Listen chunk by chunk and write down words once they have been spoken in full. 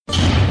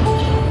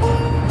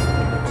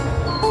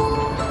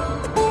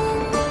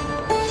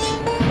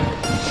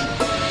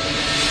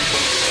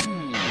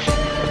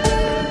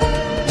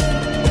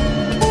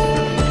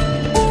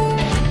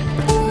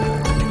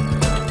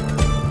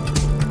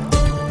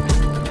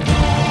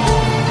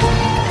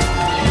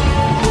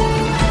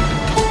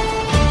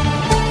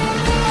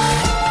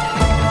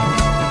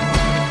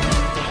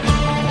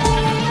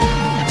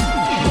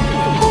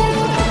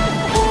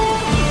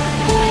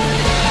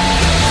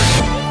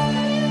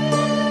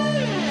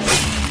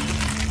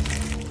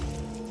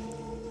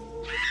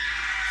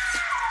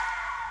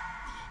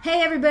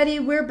Hey everybody,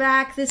 we're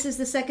back. This is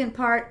the second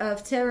part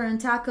of Terror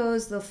and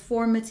Tacos, the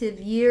formative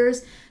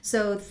years.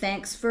 So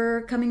thanks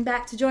for coming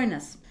back to join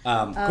us.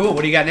 Cool.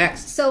 What do you got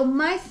next? So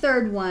my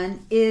third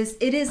one is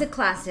a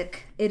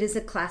classic. It is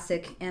a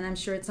classic, and I'm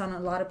sure it's on a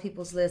lot of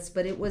people's lists,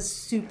 but it was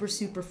super,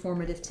 super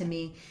formative to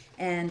me.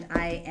 And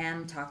I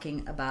am talking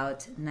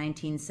about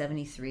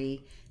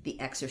 1973, The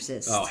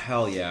Exorcist. Oh,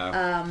 hell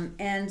yeah.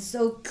 And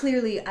so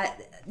clearly,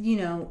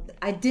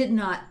 I did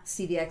not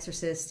see The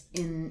Exorcist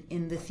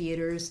in the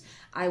theaters.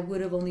 I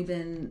would have only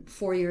been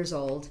 4 years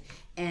old,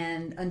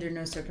 and under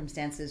no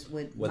circumstances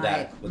would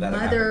my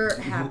mother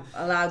have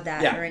allowed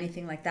that or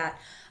anything like that.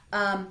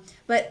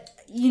 But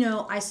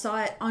I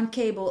saw it on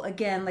cable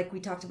again, like we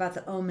talked about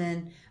The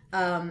Omen.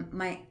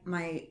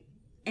 My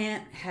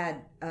aunt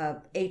had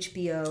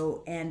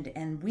HBO,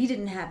 and we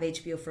didn't have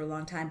HBO for a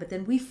long time, but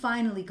then we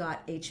finally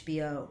got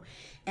HBO.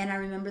 And I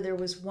remember there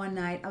was one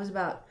night, I was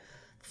about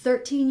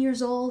 13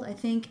 years old, I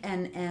think,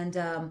 and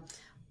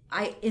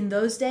I in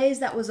those days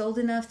that was old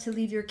enough to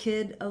leave your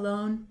kid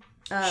alone.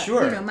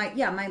 Sure.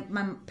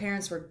 My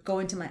parents were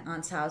going to my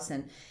aunt's house,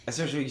 and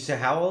especially you said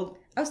how old?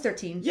 I was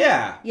 13.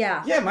 Yeah.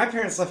 Yeah. Yeah, my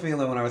parents left me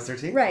alone when I was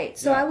 13. Right.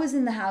 So yeah. I was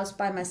in the house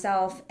by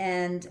myself,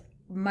 and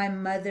my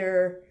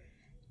mother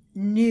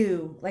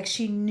knew that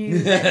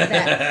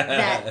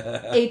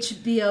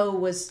HBO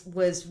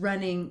was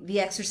running The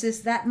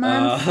Exorcist that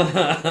month.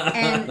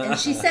 And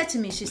she said to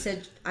me,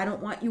 I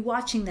don't want you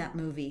watching that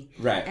movie.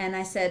 Right. And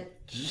I said,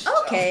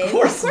 okay, of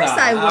course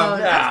I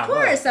won't. Of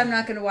course I'm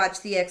not going to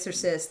watch The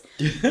Exorcist.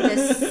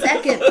 The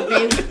second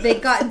they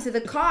got into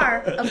the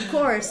car, of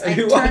course, I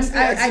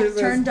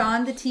turned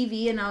on the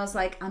TV and I was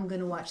like, I'm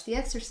going to watch The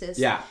Exorcist.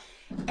 Yeah.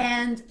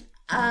 And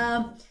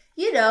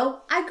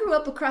I grew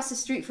up across the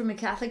street from a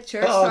Catholic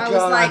church, so I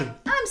was like,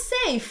 I'm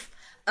safe.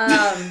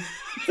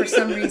 For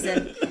some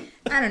reason.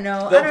 I don't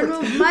know.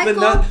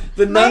 Michael,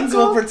 the nuns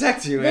will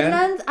protect you, man. The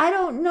nuns, I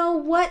don't know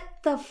what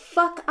the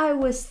fuck I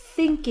was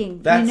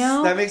thinking. That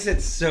makes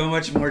it so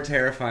much more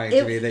terrifying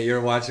to me that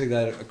you're watching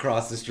that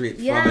across the street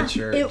from a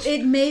church.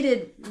 It made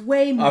it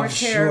way more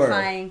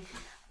terrifying.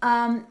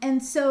 Sure.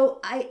 And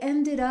so I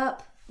ended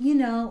up,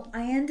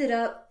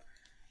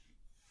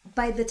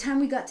 by the time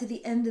we got to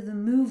the end of the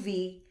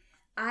movie,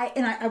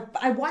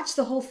 I watched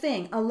the whole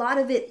thing. A lot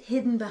of it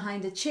hidden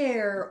behind a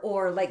chair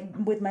or like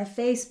with my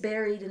face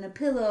buried in a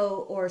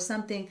pillow or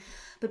something.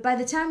 But by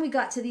the time we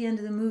got to the end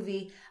of the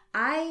movie,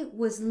 I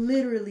was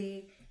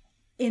literally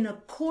in a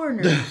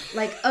corner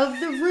of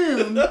the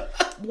room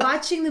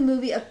watching the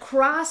movie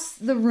across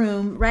the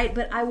room, right?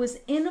 But I was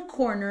in a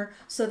corner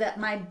so that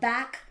my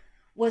back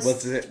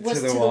was to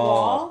the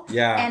wall.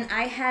 Yeah. And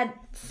I had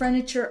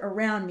furniture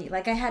around me.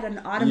 Like I had an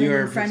ottoman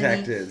in front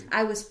of me.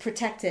 I was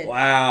protected.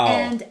 Wow.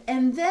 And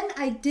then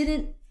I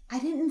didn't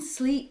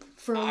sleep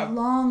for a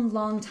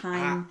long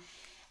time.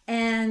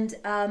 And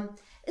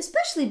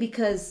especially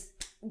because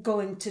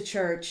going to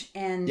church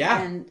and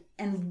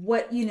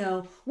what,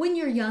 when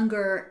you're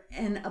younger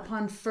and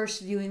upon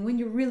first viewing, when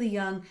you're really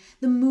young,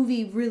 the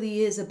movie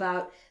really is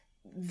about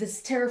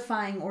this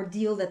terrifying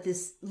ordeal that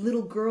this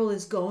little girl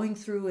is going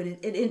through, and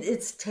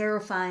it's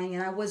terrifying,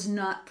 and I was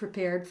not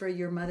prepared for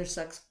Your Mother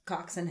Sucks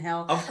Cocks in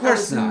Hell. Of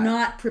course not. I was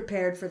not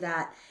prepared for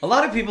that. A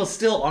lot of people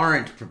still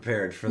aren't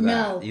prepared for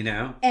that,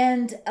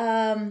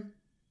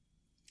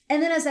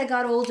 And then as I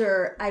got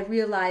older, I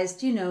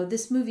realized,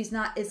 this movie's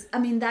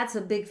that's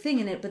a big thing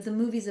in it, but the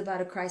movie's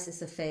about a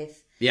crisis of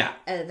faith. Yeah.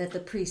 That the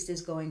priest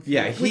is going through.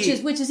 Yeah. Which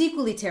is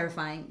equally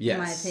terrifying, in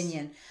my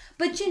opinion.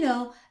 But,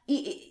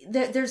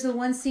 there's the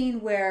one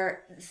scene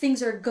where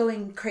things are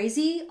going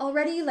crazy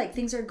already, like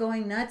things are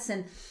going nuts,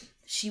 and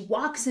she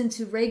walks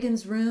into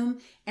Reagan's room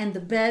and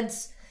the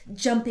bed's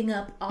jumping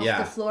up off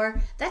the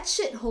floor. That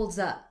shit holds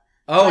up.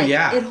 Oh,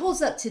 yeah. It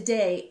holds up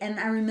today, and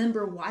I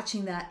remember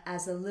watching that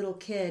as a little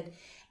kid,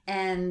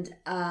 and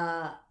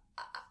I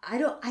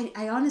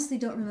honestly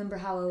don't remember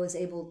how I was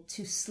able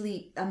to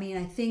sleep. I mean,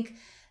 I think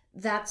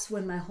that's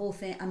when my whole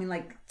thing,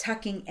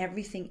 tucking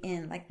everything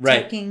in,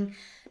 tucking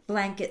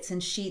blankets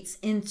and sheets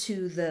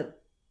into the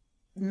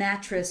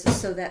mattress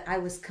so that I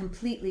was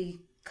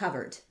completely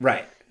covered.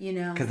 Right.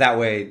 Because that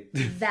way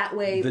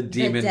the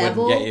demon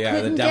wouldn't get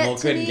you. The devil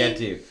couldn't get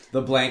to you.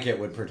 The blanket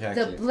would protect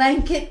you. The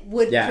blanket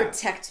would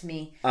protect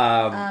me.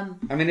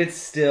 It's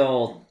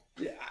still...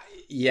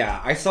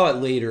 Yeah, I saw it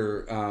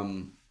later.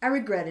 I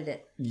regretted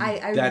it.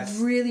 I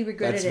really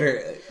regretted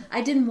it.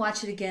 I didn't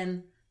watch it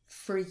again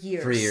for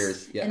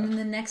years. Yeah. And then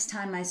the next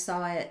time I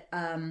saw it,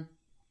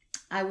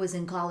 I was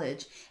in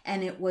college,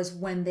 and it was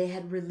when they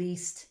had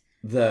released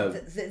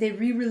they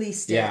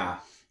re-released it. Yeah.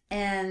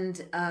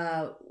 And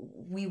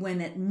we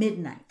went at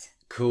midnight.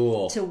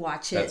 Cool. To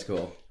watch it. That's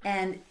cool.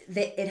 And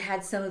it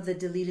had some of the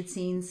deleted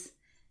scenes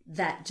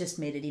that just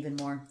made it even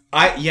more.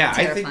 Terrifying.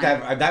 I think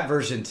that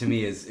version to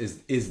me is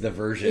the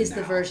version. Is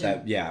the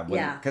version?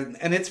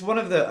 And it's one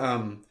of the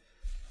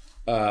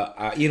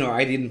I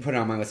didn't put it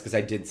on my list because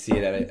I did see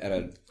it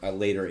at a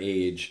later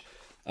age.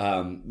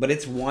 But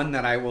it's one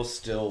that I will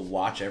still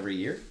watch every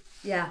year.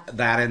 Yeah.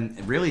 That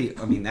and really,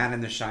 that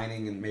and The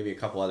Shining and maybe a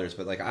couple others.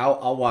 But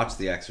I'll watch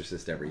The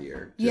Exorcist every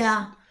year.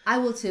 I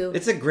will too.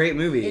 It's a great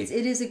movie. It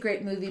is a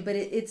great movie, but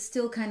it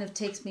still kind of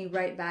takes me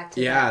right back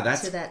to that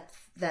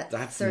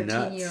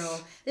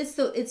 13-year-old.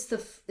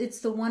 It's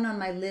the one on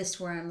my list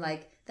where I'm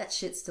like, that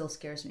shit still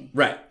scares me.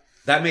 Right.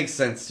 That makes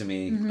sense to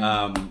me.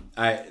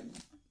 I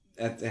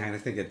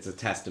think it's a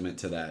testament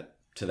to that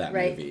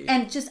movie.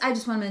 And I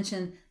just want to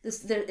mention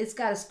this. It's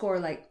got a score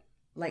like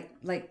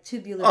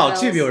Tubular Bells.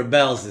 Oh, Tubular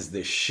Bells is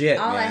the shit.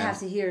 All man. I have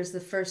to hear is the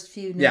first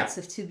few notes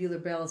of Tubular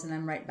Bells, and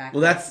I'm right back.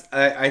 Well,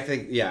 I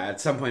think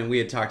at some point we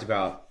had talked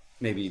about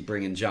maybe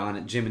bringing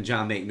Jim and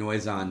John Make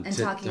Noise on and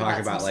to talk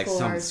about like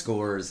some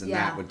scores, and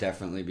that would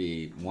definitely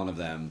be one of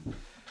them.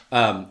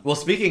 Well,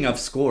 speaking of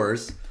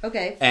scores,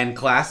 and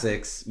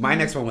classics, my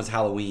next one was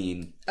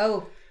Halloween.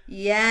 Oh.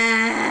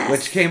 Yes.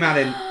 Which came out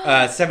in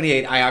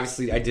 78.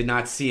 I did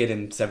not see it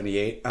in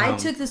 78. I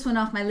took this one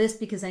off my list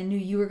because I knew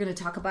you were going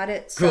to talk about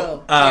it.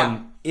 Cool.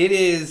 So, it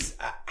is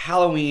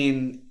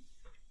Halloween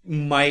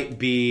might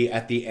be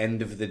at the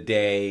end of the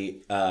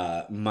day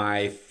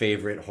my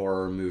favorite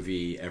horror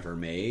movie ever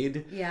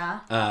made. Yeah.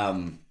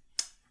 In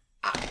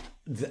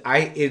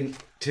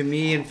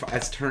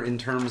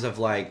terms of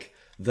like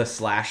the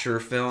slasher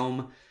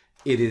film,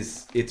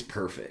 it's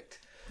perfect.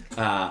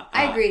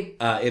 I agree.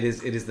 It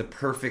is the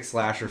perfect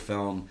slasher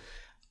film.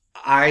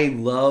 I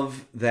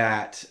love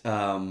that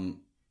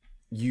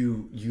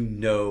you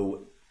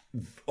know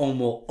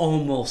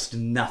almost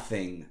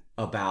nothing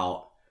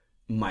about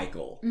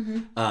Michael.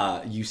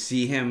 Mm-hmm. You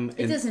see him.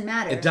 It doesn't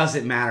matter. It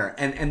doesn't matter.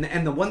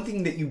 And the one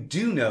thing that you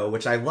do know,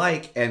 which I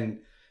like, and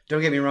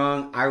don't get me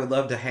wrong, I would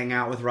love to hang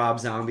out with Rob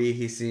Zombie.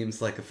 He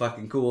seems like a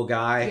fucking cool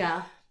guy.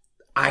 Yeah.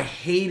 I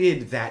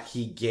hated that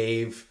he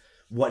gave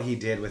what he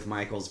did with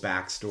Michael's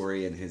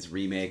backstory in his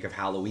remake of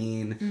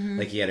Halloween. Mm-hmm.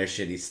 Like he had a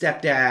shitty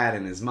stepdad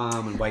and his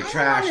mom and white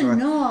trash. I don't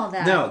know all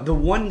that. No, the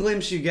one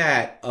glimpse you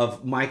get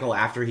of Michael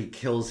after he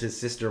kills his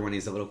sister when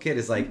he's a little kid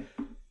is like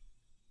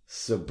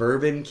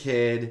suburban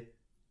kid,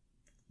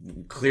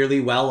 clearly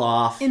well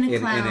off in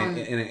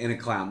a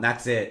clown.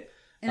 That's it.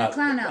 In a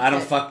clown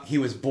outfit. He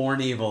was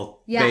born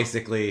evil,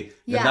 basically.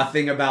 Yeah.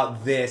 Nothing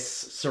about this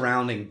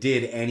surrounding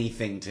did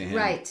anything to him.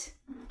 Right.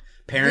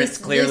 Parents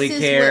clearly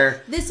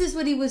care. This is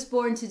what he was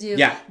born to do.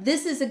 Yeah.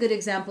 This is a good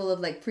example of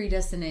like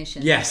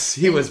predestination. Yes,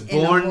 he was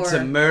born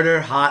to murder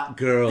hot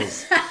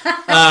girls.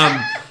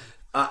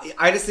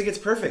 I just think it's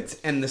perfect.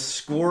 And the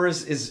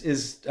scores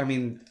is I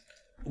mean,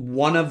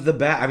 one of the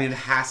best. I mean, it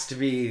has to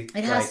be.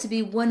 It has to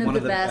be one of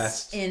the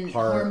best in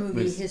horror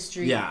movie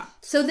history. Yeah.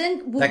 So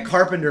then that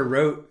Carpenter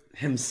wrote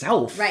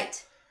himself.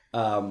 Right.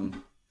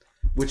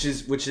 Which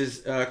is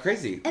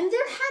crazy. And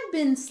there had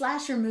been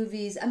slasher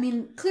movies. I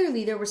mean,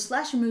 clearly there were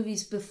slasher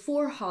movies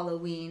before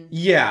Halloween.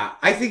 Yeah,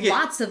 I think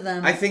lots of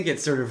them. I think it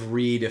sort of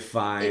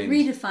redefined.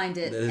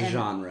 The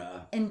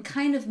genre and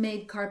kind of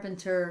made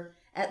Carpenter,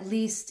 at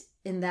least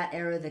in that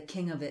era, the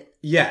king of it.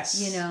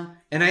 Yes, you know.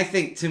 And I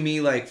think to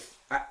me, like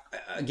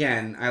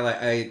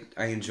I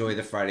enjoy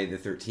the Friday the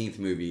 13th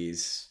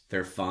movies.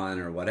 They're fun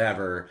or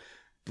whatever,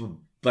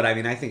 but I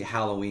mean, I think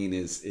Halloween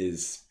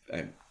is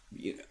a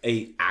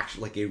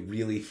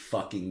really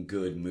fucking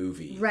good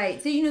movie.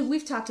 Right. You know,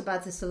 we've talked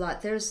about this a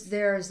lot.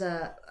 There's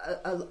a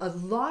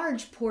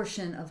large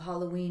portion of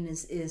Halloween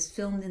is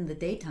filmed in the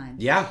daytime.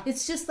 Yeah.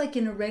 It's just like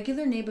in a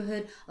regular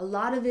neighborhood. A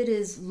lot of it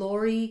is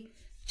Laurie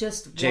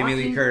Jamie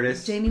Lee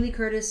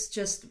Curtis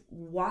just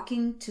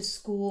walking to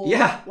school.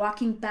 Yeah.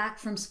 Walking back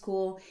from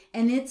school.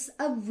 And it's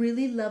a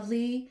really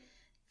lovely,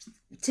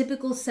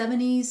 typical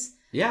 70s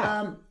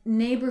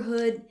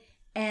neighborhood.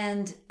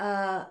 And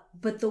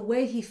but the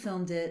way he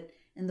filmed it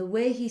and the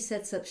way he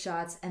sets up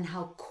shots and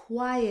how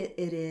quiet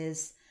it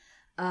is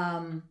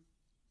unnerving.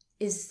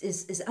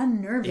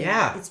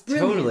 Yeah, it's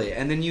brilliant. Totally.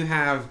 And then you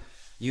have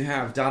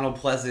Donald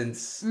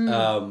Pleasance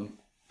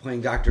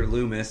playing Dr.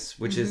 Loomis,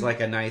 which is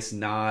like a nice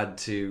nod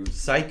to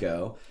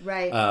Psycho.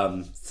 Right.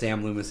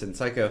 Sam Loomis in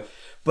Psycho,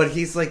 but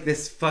he's like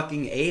this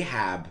fucking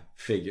Ahab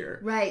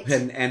figure. Right.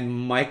 And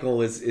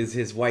Michael is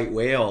his white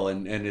whale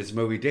and is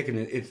Moby Dick, and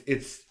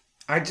it's.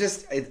 I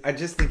just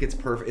think it's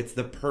perfect. It's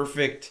the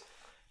perfect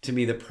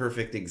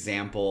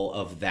example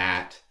of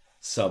that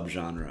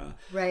subgenre.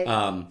 Right.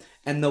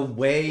 And the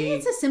way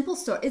it's a simple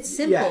story. It's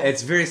simple. Yeah,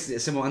 it's very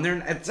simple,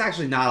 and it's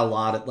actually not a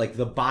lot of like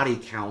the body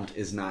count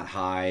is not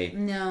high.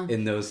 No.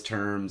 In those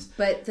terms,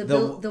 but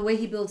the way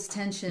he builds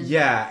tension.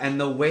 Yeah, and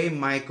the way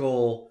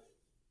Michael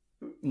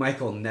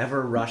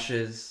never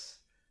rushes.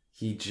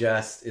 He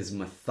just is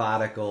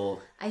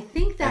methodical. I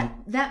think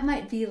that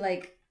might be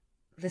like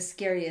the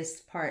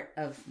scariest part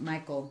of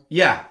Michael.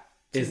 Yeah,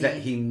 is that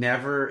he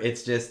never.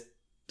 It's just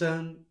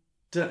dun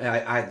dun.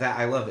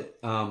 I love it.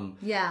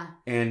 Yeah.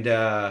 And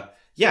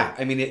yeah,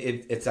 I mean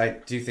it's. I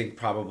do think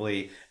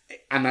probably.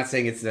 I'm not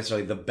saying it's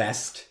necessarily the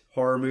best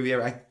horror movie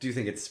ever. I do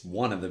think it's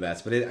one of the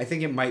best, but I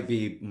think it might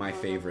be my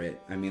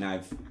favorite. I mean,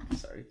 I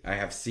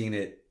have seen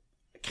it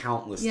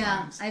countless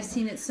times. Yeah, I've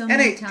seen it so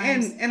many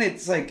times. And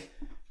it's like,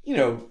 you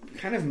know,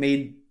 kind of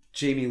made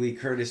Jamie Lee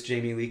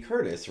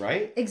Curtis,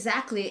 right?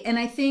 Exactly. And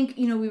I think,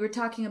 we were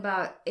talking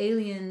about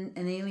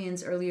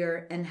Aliens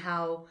earlier, and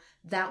how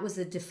that was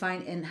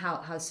and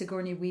how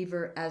Sigourney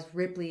Weaver as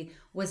Ripley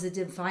was a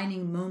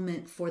defining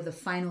moment for the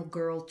final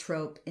girl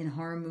trope in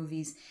horror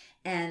movies.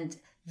 And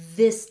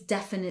this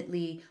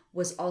definitely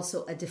was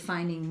also a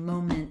defining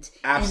moment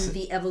in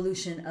the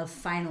evolution of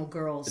final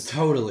girls.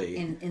 Totally.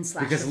 In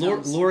slasher because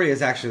Laurie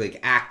is actually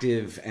like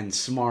active and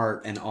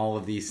smart and all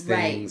of these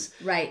things.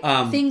 Right.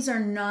 Things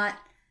are not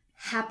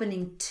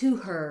happening to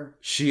her.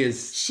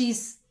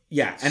 She's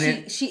yeah,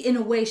 and she in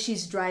a way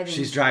she's driving.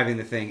 She's driving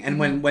the thing, and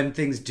when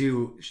things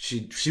do,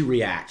 she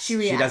reacts.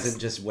 She doesn't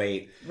just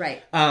wait.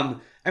 Right.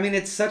 I mean,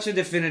 it's such a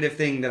definitive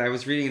thing that I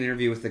was reading an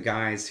interview with the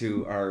guys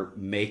who are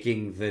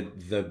making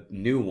the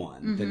new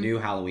one, the new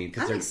Halloween.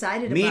 I'm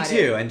excited about it. Me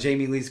too. And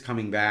Jamie Lee's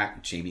coming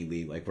back. Jamie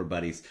Lee, like we're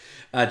buddies.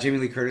 Jamie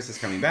Lee Curtis is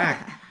coming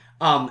back.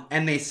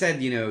 And they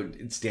said,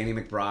 it's Danny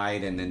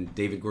McBride and then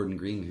David Gordon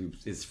Green, who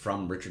is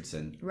from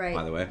Richardson, right.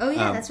 by the way. Oh,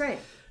 yeah, that's right.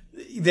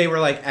 They were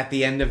like, at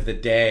the end of the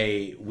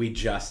day, we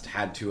just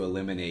had to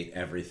eliminate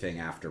everything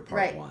after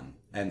part one.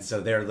 And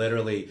so they're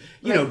literally,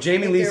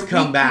 Jamie Lee's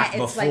come back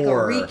before. It's like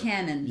a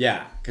re-canon.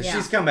 Yeah, because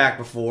she's come back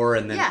before.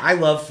 And then I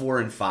love 4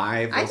 and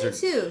 5. I do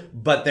too.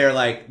 But they're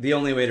like, the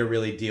only way to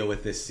really deal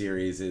with this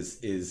series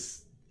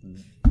is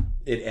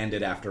it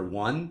ended after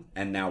 1.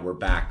 And now we're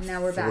back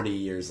 40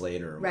 years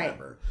later or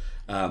whatever.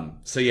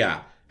 So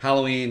yeah,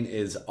 Halloween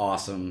is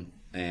awesome.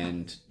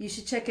 And you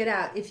should check it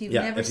out if you've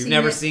never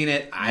seen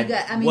it.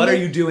 What are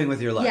you doing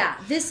with your life? Yeah,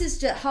 this is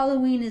just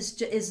Halloween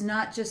is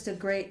not just a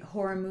great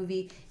horror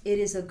movie. It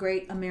is a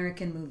great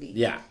American movie.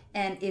 Yeah,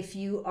 and if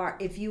you are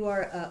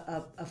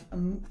a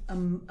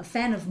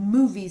fan of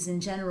movies in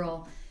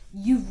general,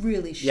 you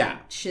really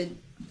should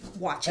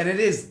watch it. And it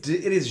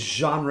is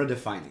genre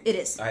defining. It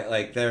is.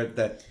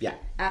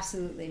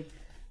 Absolutely.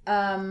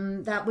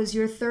 That was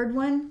your third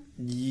one.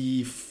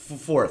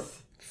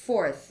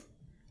 Fourth.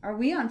 Are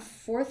we on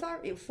 4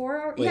 hour?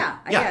 Yeah,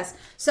 I guess.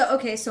 So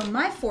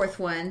my fourth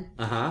one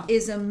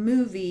is a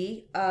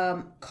movie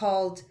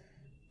called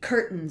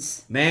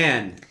Curtains.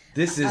 Man,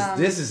 this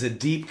is a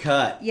deep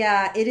cut.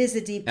 Yeah, it is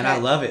a deep cut. And I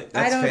love it.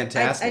 That's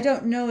fantastic. I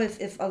don't know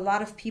if a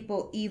lot of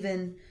people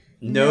even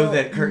know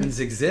that Curtains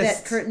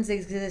exist. That Curtains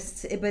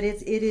exists, but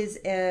it is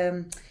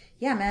man,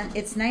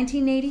 it's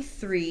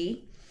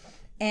 1983,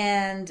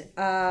 and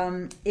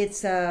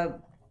it's a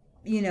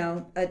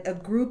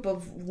group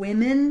of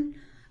women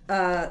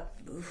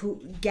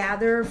who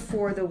gather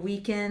for the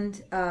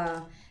weekend,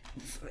 and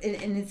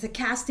it's a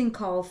casting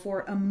call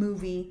for a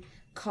movie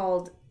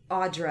called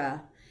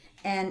Audra,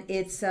 and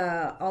it's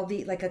a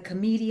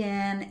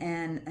comedian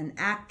and an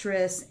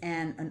actress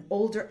and an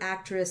older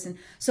actress, and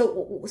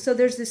so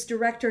there's this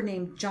director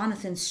named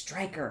Jonathan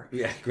Stryker.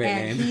 Yeah,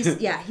 great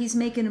name. He's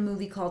making a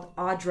movie called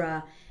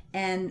Audra,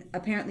 and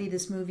apparently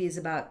this movie is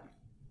about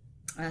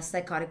a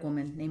psychotic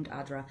woman named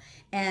Audra,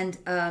 and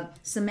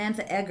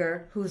Samantha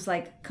Eggar, who's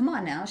like, come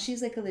on now,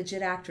 she's like a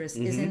legit actress,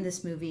 is in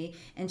this movie,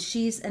 and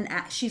she's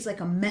like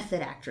a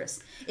method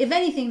actress. If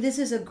anything, this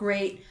is a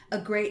great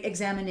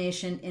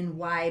examination in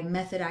why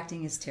method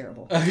acting is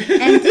terrible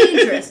and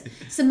dangerous.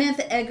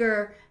 Samantha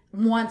Eggar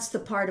wants the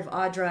part of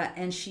Audra,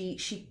 and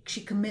she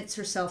commits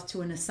herself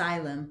to an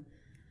asylum.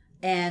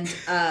 And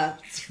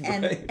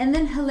and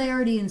then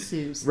hilarity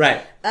ensues.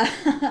 Right.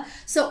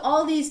 So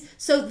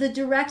the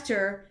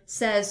director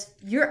says,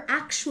 you're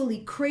actually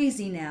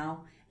crazy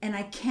now, and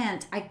I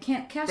can't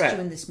cast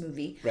you in this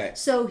movie. Right.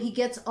 So he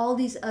gets all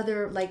these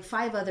other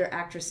 5 other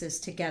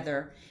actresses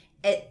together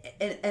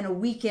in a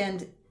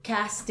weekend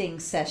casting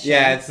session.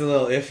 Yeah, it's a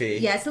little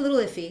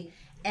iffy.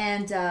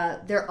 And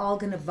they're all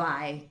gonna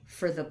vie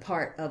for the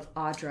part of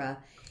Audra,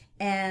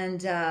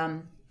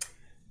 and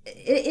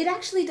it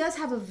actually does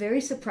have a very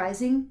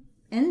surprising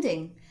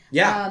ending.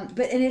 Yeah. And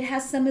it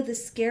has some of the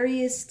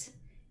scariest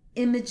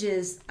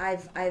images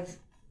I've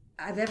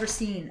ever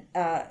seen.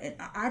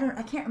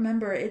 I can't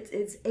remember.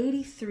 It's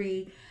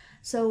 83,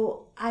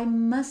 so I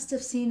must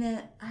have seen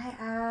it.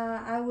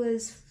 I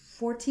was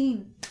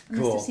 14. I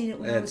must have seen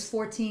it when I was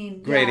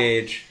 14. Great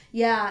age.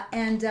 Yeah,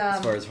 and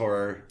as far as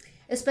horror,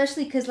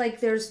 especially because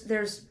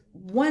there's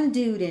one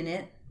dude in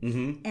it.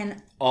 Mm-hmm.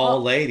 And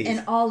all ladies.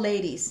 And all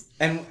ladies.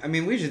 And I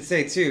mean, we should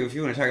say too, if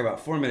you want to talk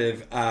about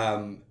formative,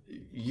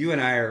 you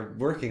and I are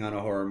working on a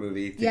horror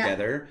movie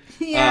together.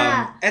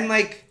 Yeah. And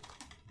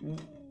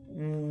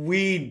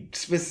we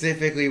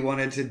specifically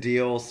wanted to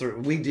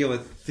we deal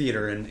with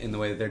theater in the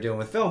way that they're dealing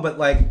with film, but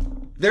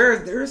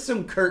there are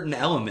some curtain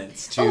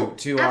elements to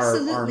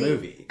our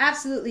movie.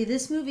 Absolutely.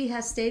 This movie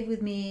has stayed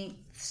with me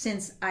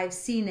since I've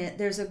seen it.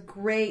 There's a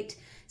great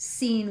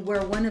scene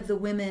where one of the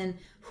women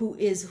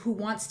who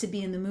wants to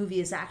be in the movie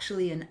is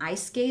actually an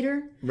ice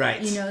skater.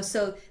 Right.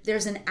 So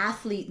there's an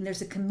athlete and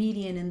there's a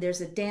comedian and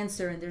there's a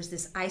dancer and there's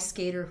this ice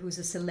skater who's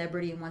a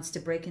celebrity and wants to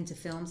break into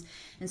films.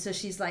 And so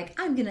she's like,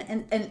 I'm going to,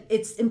 and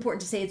it's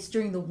important to say it's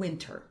during the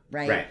winter,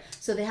 right? Right.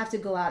 So they have to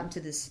go out into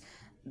this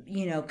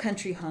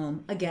country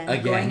home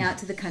again, going out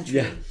to the country.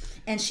 Yeah.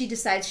 And she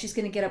decides she's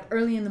going to get up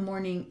early in the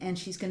morning and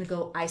she's going to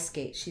go ice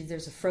skate.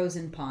 There's a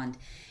frozen pond.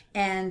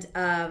 And,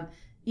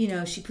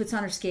 she puts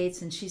on her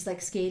skates and she's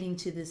like skating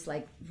to this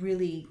like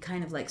really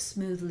kind of like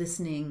smooth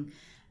listening,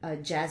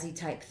 jazzy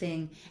type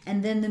thing.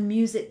 And then the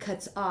music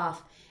cuts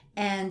off.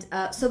 And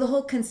so the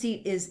whole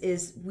conceit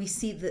is we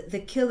see the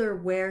killer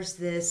wears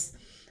this,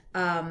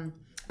 a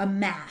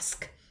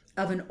mask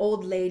of an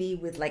old lady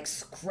with like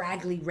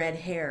scraggly red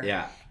hair.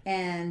 Yeah.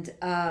 And,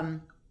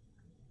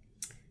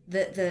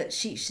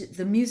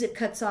 the music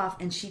cuts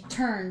off and she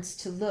turns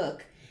to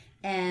look,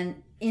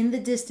 and in the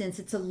distance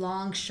it's a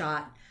long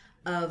shot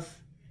of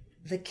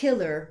the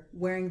killer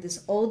wearing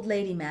this old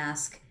lady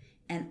mask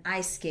and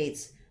ice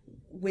skates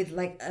with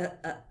like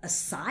a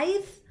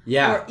scythe.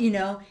 Yeah.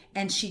 Or,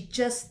 and she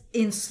just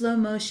in slow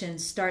motion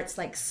starts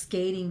like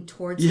skating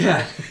towards her.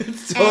 Yeah.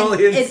 It's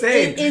totally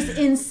insane. It is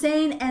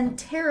insane and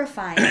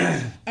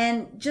terrifying.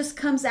 And just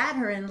comes at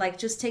her and like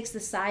just takes the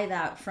scythe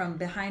out from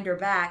behind her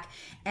back.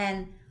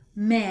 And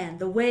man,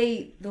 the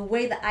way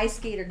the ice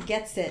skater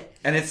gets it.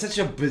 And it's such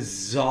a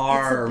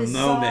bizarre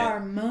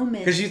moment.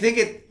 Because you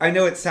think I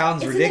know it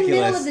sounds ridiculous. In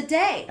the middle of the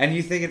day. And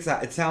you think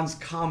it sounds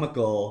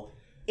comical.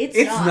 It's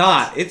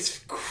not. It's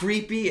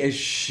creepy as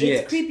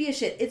shit.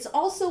 It's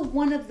also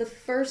one of the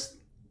first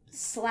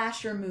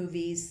slasher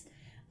movies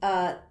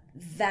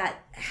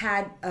that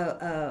had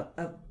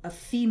a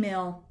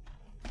female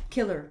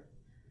killer.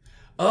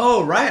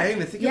 Oh, right. I didn't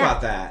even think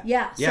about that.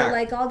 Yeah. So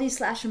like all these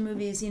slasher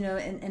movies,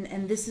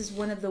 and this is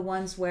one of the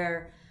ones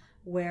where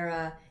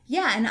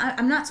and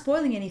I'm not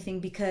spoiling anything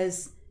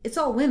because it's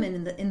all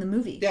women in the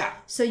movie. Yeah.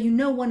 So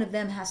one of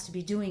them has to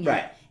be doing it.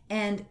 Right.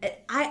 And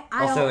it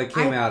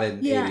came out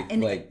in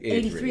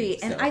 83.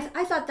 So. And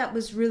I thought that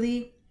was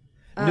really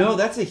no,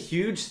 that's a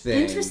huge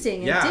thing.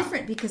 Interesting and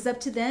different, because up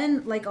to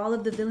then, like all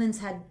of the villains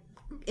had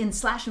in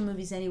slasher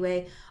movies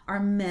anyway are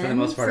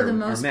men for the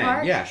most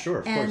part. Yeah, sure,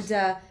 of course.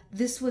 And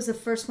this was the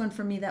first one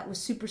for me that was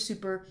super,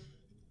 super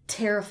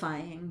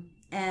terrifying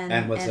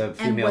and was a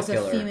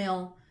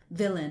female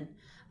villain.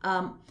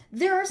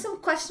 There are some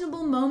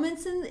questionable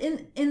moments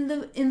in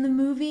the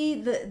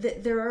movie.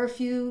 There are a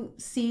few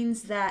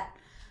scenes that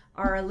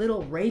are a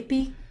little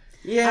rapey.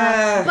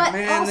 Yeah, but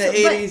man, also, the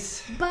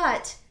 80s.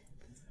 But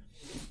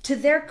to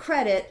their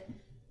credit,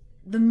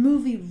 the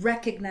movie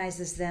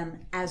recognizes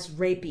them as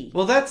rapey.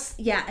 Well, that's...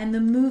 Yeah, and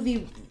the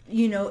movie,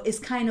 is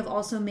kind of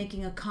also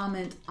making a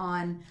comment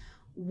on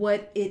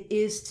what it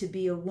is to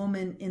be a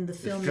woman in the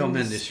film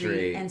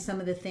industry and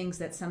some of the things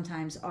that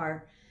sometimes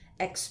are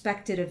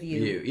expected of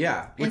you.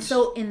 Yeah. And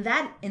so in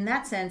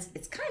that sense,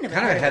 it's kind of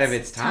ahead of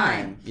its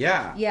time.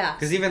 Yeah. Yeah.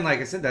 Because even, like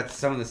I said, that's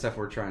some of the stuff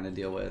we're trying to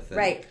deal with.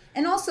 Right.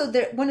 And also,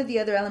 one of the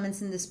other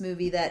elements in this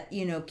movie that,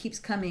 keeps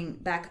coming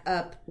back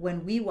up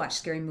when we watch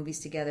scary movies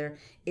together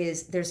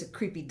is there's a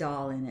creepy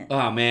doll in it.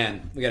 Oh,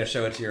 man. We got to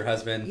show it to your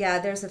husband. Yeah,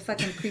 there's a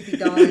fucking creepy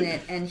doll in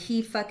it. And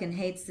he fucking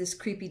hates this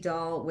creepy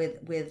doll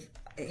with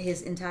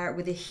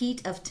the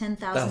heat of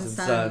 10,000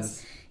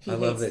 suns. I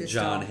love that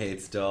John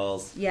hates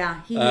dolls.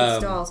 Yeah, he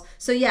hates dolls.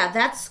 So yeah,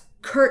 that's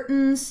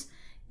Curtains,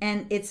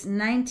 and it's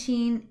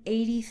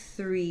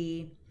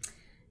 1983.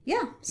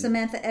 Yeah,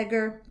 Samantha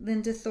Eggar,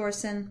 Linda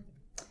Thorson,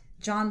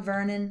 John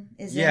Vernon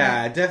is in it.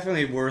 Yeah,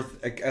 definitely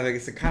worth. Like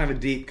it's a kind of a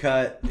deep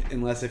cut,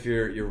 unless if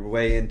you're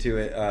way into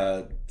it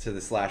to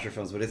the slasher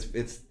films. But it's.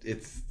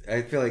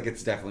 I feel like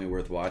it's definitely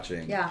worth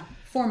watching. Yeah,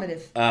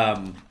 formative.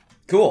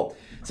 Cool.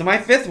 So my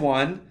fifth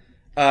one.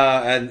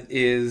 And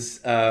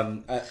is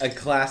a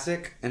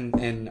classic,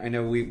 and I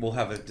know we will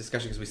have a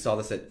discussion because we saw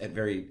this at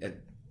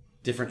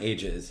different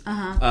ages.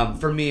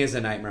 For me, is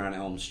A Nightmare on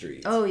Elm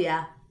Street. Oh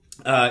yeah.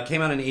 It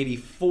came out in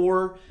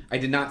 1984. I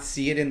did not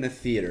see it in the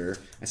theater.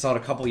 I saw it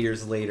a couple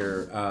years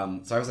later.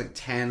 So I was like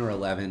 10 or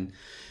 11,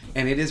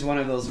 and it is one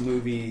of those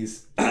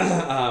movies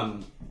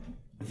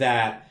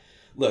that.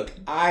 Look,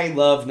 I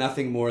love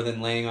nothing more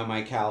than lying on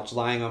my couch,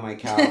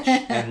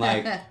 and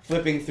like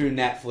flipping through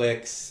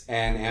Netflix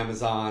and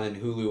Amazon and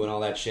Hulu and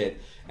all that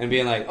shit and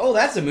being like, oh,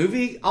 that's a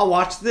movie? I'll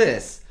watch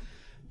this.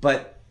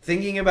 But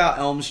thinking about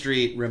Elm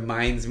Street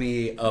reminds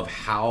me of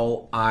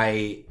how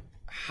I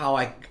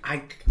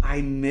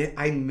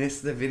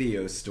miss the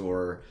video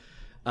store.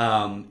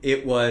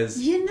 It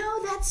was...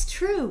 that's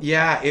true.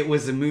 Yeah, it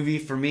was a movie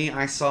for me.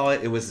 I saw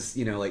it. It was,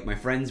 like my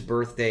friend's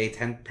birthday,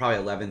 10th,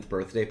 probably 11th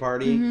birthday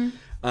party. Mm-hmm.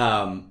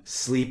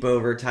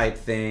 Sleepover type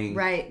thing.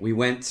 Right. We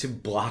went to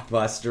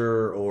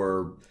Blockbuster,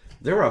 or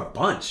there were a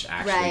bunch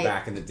actually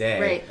back in the day.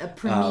 Right. A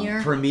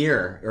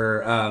Premiere,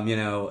 or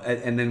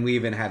and then we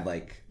even had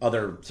like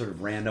other sort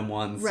of random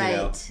ones.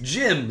 Right.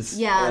 Gyms.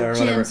 Yeah,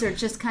 gyms are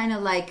just kind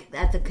of like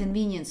at the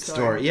convenience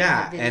store.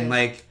 Yeah, and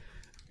like.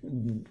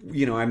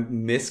 I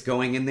miss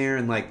going in there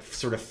and like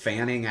sort of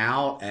fanning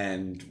out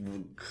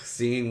and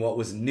seeing what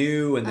was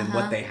new and then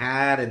what they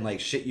had and like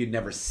shit you'd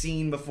never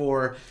seen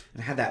before,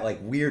 and had that like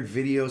weird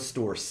video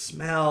store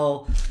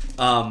smell.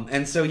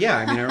 And so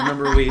I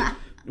remember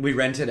we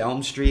rented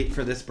Elm Street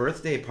for this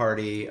birthday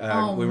party.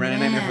 We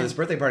rented Nightmare for this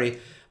birthday party.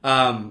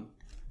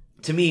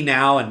 to me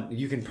now, and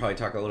you can probably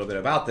talk a little bit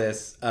about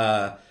this,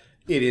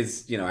 it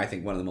is, I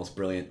think one of the most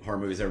brilliant horror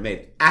movies ever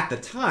made. At the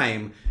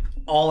time,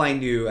 all I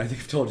knew, I think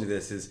I've told you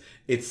this, is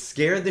it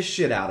scared the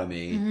shit out of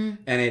me,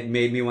 and it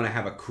made me want to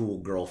have a cool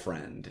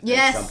girlfriend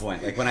at some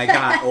point. Like when I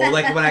got old,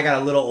 like when I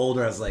got a little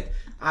older, I was like,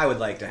 I would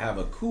like to have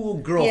a cool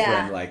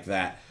girlfriend like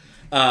that.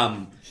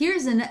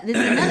 There's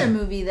another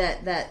movie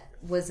that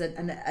was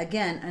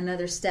again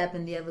another step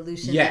in the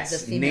evolution of the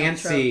female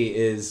Nancy trope.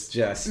 is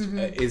just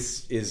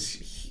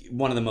is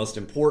one of the most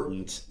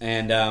important,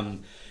 and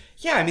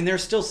I mean,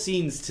 there's still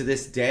scenes to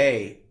this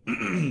day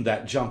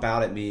that jump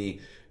out at me.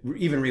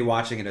 Even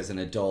rewatching it as an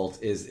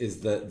adult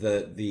is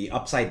the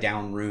upside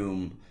down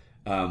room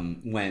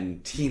when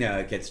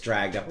Tina gets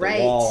dragged up the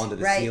wall onto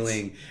the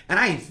ceiling, and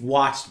I've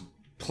watched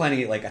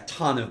a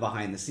ton of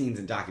behind the scenes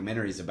and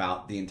documentaries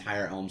about the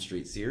entire Elm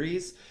Street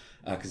series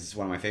because it's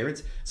one of my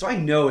favorites. So I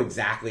know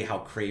exactly how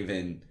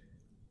Craven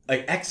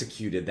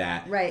executed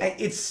that. Right,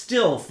 it's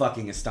still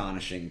fucking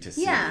astonishing to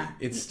see. Yeah,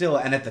 it's still,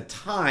 and at the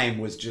time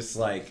was just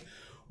like,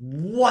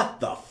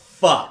 what the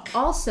fuck?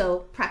 Also,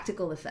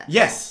 practical effects.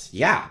 Yes,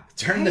 yeah.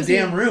 Turn the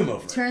damn room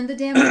over. Turn the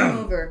damn room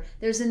over.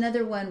 There's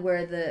another one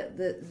where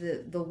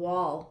the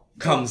wall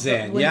comes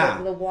in.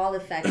 The wall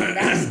effect.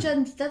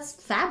 And that's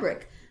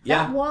fabric.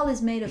 That wall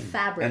is made of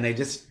fabric, and they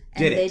just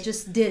did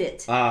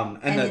it.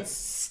 And it's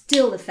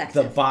still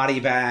effective. The body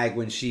bag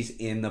when she's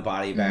in the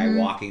body bag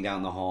walking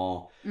down the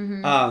hall.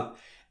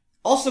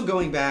 Also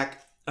going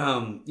back,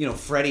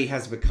 Freddy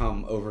has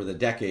become over the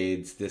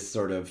decades this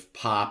sort of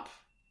pop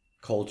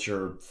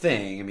culture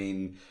thing. I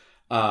mean,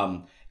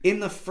 in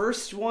the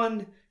first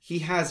one, he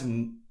has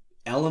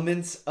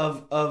elements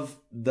of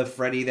the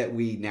Freddy that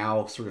we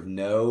now sort of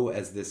know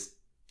as this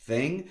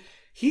thing.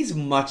 He's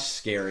much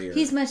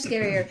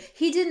scarier.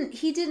 He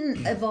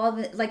didn't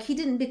evolve, like he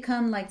didn't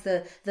become like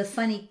the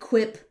funny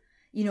quip,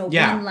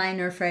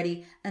 one-liner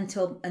Freddy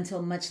until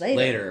much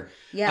later.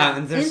 Yeah.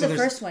 In the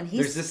first one,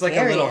 there's just like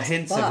a little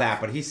hints of that,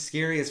 but he's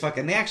scary as fuck.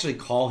 And they actually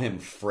call him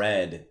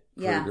Fred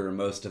Krueger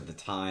most of the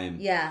time.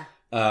 Yeah.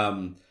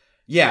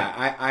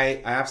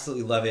 I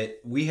absolutely love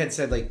it. We had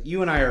said, like,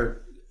 you and I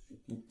are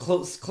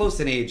close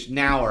in age.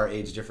 Now our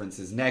age difference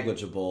is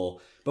negligible,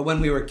 but when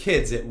we were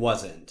kids, it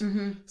wasn't.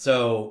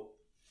 So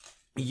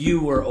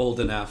you were old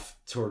enough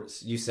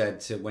you said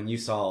to when you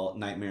saw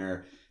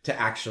Nightmare to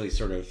actually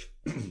sort of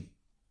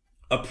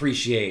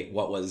appreciate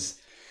what was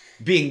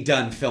being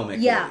done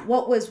filmically. Yeah,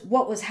 what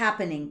was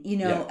happening,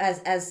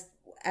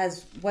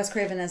 as Wes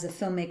Craven as a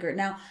filmmaker.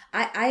 Now,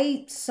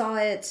 I saw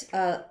it.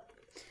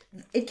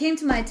 It came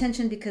to my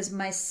attention because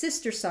my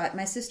sister saw it.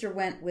 My sister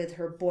went with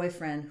her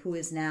boyfriend, who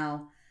is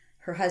now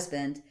her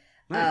husband.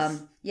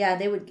 Nice.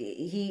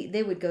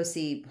 They would go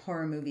see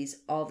horror movies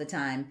all the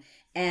time,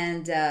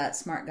 and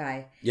smart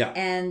guy. Yeah.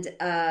 And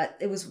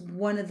it was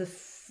one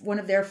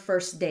of their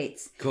first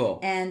dates.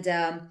 Cool. And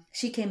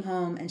she came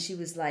home and she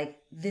was like,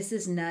 "This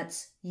is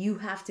nuts. You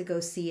have to go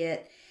see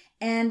it."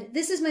 And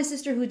this is my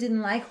sister who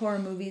didn't like horror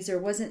movies or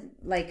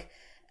wasn't like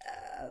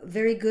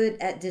very good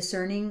at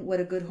discerning what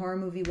a good horror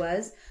movie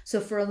was. So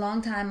for a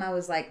long time, I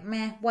was like,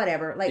 meh,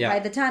 whatever. Like by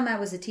the time I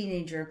was a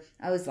teenager,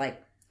 I was like,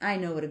 I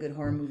know what a good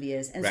horror movie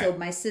is. And so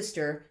my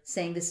sister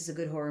saying this is a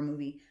good horror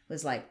movie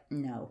was like,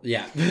 no.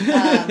 Yeah.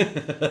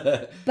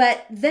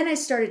 But then I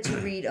started to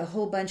read a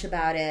whole bunch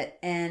about it.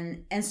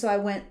 And so I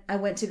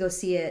went to go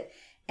see it.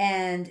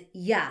 And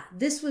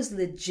this was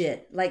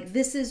legit. Like,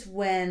 this is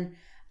when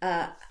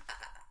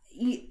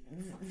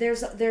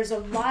there's a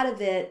lot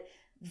of it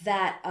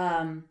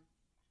that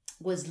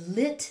was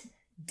lit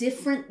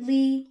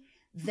differently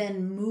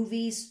than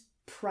movies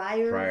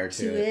prior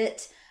to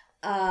it.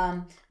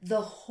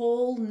 The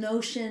whole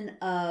notion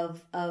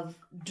of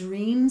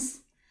dreams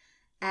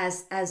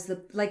as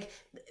the, like,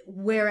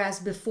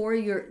 whereas before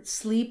your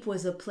sleep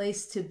was a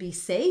place to be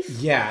safe.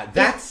 Yeah,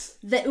 that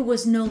it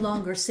was no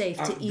longer safe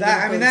to even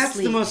go to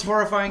sleep. The most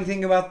horrifying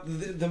thing about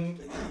the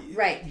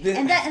right.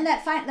 And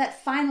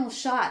that final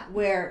shot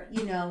where,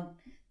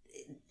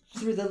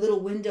 through the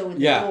little window in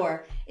the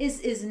door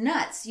is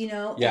nuts,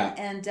 Yeah.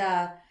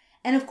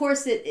 And of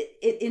course,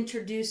 it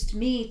introduced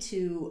me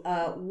to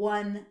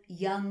one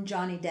young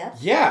Johnny Depp.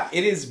 Yeah,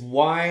 it is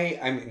why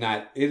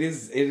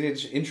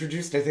it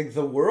introduced, I think,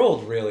 the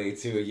world really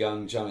to a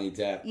young Johnny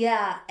Depp.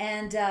 Yeah,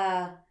 and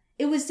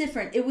it was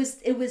different. It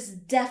was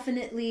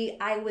definitely,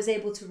 I was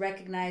able to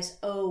recognize,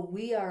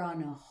 we are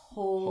on a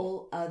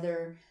whole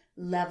other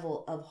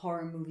level of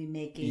horror movie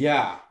making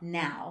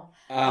now.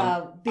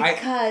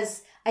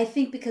 Because I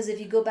think if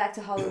you go back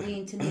to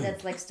Halloween, to me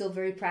that's like still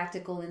very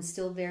practical and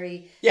still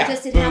very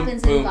it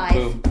happens in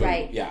life,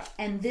 right? Yeah.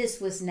 And this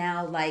was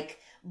now like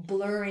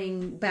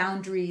blurring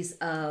boundaries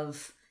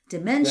of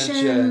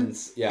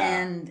dimensions,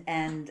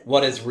 and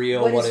what is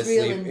real, what is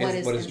sleep,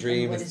 and what is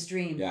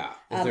dream. Yeah,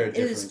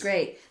 it was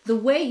great. The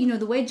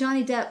way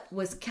Johnny Depp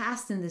was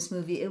cast in this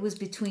movie, it was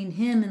between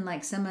him and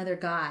like some other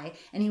guy,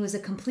 and he was a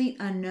complete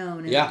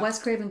unknown, and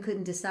Wes Craven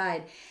couldn't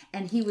decide,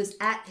 and he was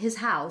at his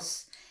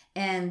house.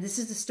 And this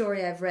is the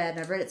story I've read.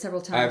 I've read it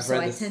several times, I've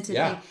read I this, tend to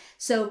yeah. think.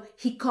 So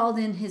he called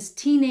in his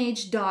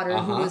teenage daughter,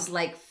 who was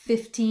like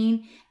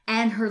 15,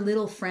 and her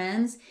little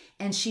friends,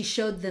 and she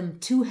showed them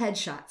 2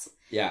 headshots.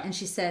 Yeah. And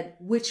she said,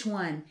 which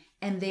one?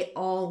 And they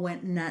all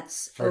went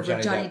nuts For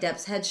over Johnny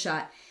Depp's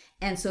headshot.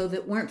 And so if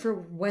it weren't for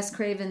Wes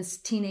Craven's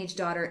teenage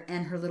daughter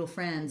and her little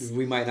friends,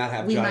 we might not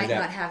have we Johnny might Depp.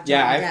 not have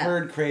Yeah, Johnny I've Depp.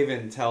 heard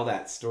Craven tell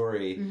that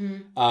story.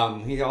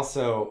 He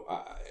also,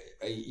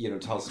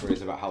 tells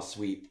stories about how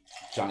sweet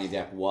Johnny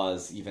Depp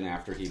was even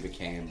after he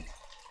became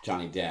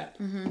Johnny Depp.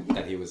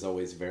 That he was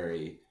always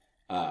very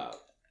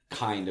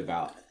kind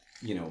about,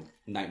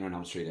 Nightmare on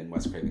Elm Street and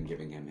Wes Craven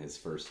giving him his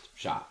first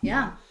shot.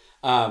 Yeah.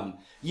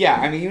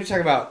 You were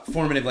talking about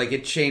formative, like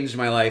it changed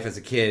my life as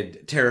a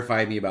kid,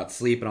 terrified me about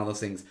sleep and all those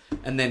things.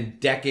 And then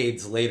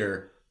decades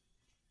later,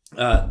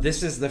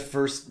 this is the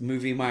first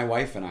movie my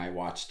wife and I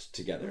watched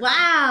together.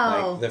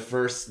 Wow. Like the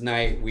first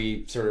night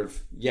we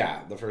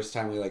the first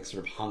time we like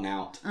sort of hung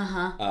out,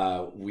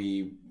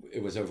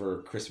 it was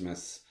over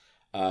Christmas,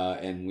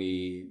 and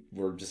we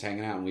were just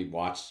hanging out and we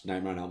watched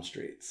Nightmare on Elm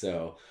Street.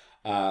 So,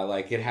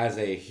 it has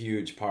a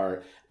huge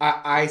part.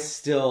 I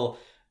still...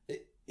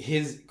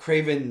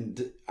 Craven,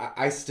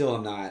 I still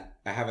am not,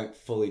 I haven't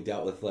fully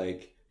dealt with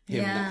like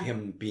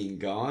him being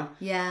gone.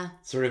 Yeah.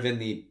 Sort of in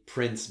the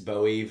Prince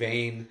Bowie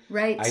vein.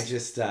 Right. I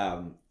just,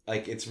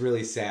 it's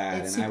really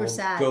sad. It's and I will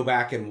sad. go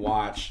back and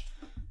watch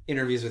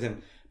interviews with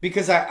him.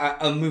 Because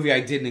a movie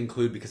I didn't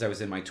include because I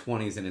was in my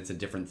 20s and it's a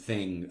different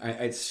thing.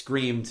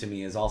 Scream to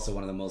me is also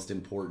one of the most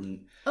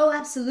important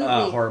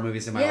absolutely. horror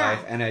movies in my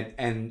life.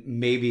 And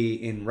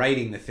maybe in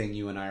writing the thing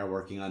you and I are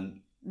working on,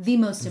 the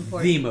most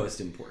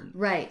important.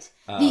 Right.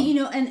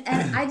 And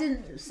I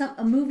didn't,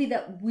 a movie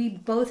that we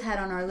both had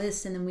on our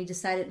list and then we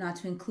decided not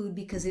to include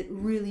because it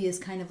really is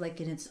kind of like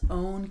in its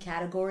own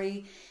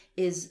category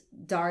is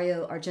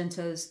Dario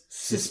Argento's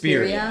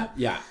Suspiria.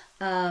 Yeah.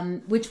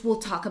 Which we'll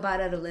talk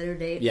about at a later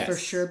date Yes. for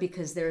sure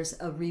because there's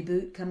a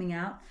reboot coming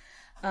out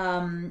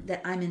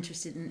that I'm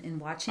interested in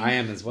watching. I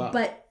am as well.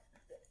 But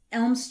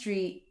Elm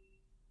Street,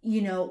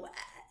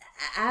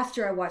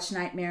 after I watched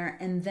Nightmare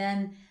and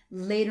then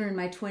later in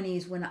my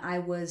 20s when I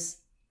was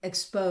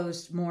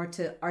exposed more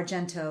to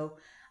Argento,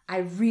 I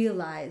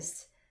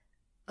realized,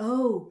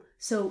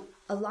 so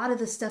a lot of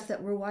the stuff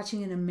that we're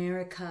watching in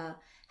America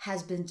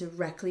has been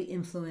directly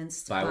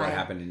influenced by what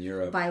happened in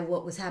Europe. By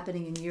what was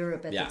happening in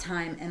Europe at the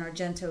time. And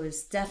Argento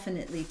is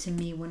definitely, to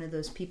me, one of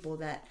those people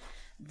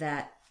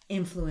that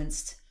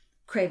influenced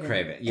Craven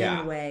in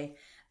a way.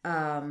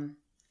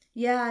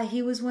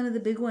 He was one of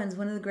the big ones,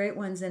 one of the great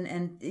ones.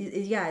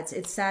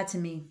 It's sad to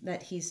me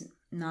that he's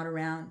not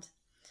around.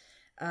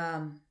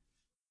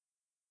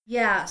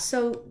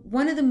 So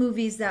one of the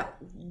movies that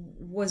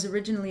was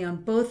originally on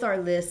both our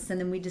lists and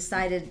then we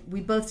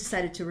both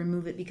decided to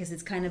remove it because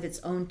it's kind of its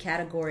own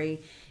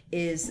category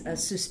is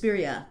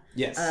Suspiria.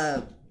 Yes.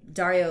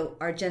 Dario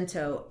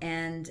Argento.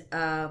 And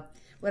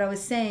what I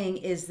was saying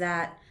is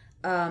that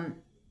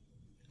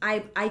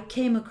I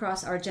came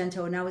across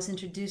Argento and I was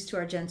introduced to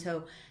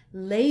Argento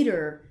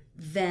later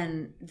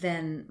than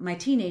my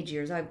teenage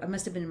years. I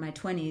must have been in my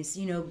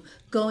 20s,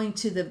 going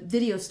to the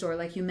video store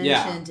like you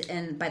mentioned.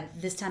 And by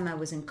this time I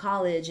was in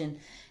college and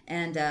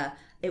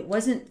it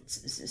wasn't,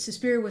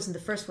 Suspiria wasn't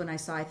the first one I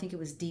saw. I think it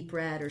was Deep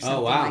Red or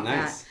something like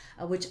nice.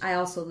 That, which I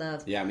also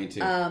love. Yeah, me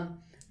too.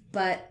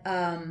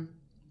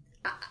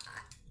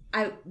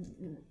 I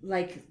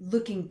like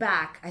looking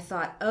back, I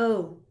thought,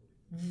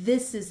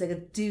 this is a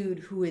dude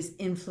who is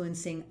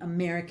influencing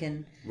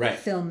American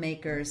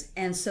filmmakers.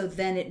 And so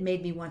then it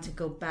made me want to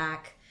go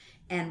back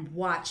and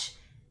watch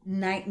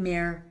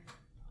Nightmare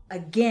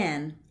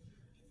again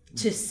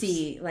to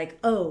see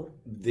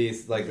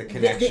these the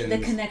connections. The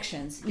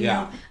connections, you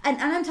know.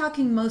 And I'm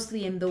talking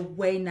mostly in the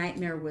way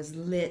Nightmare was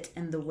lit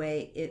and the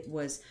way it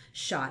was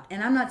shot.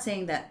 And I'm not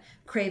saying that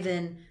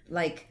Craven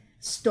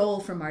stole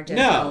from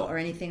Argento or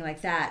anything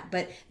like that,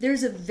 but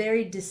there's a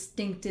very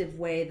distinctive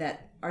way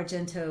that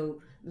Argento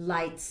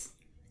lights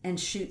and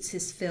shoots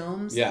his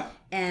films. Yeah.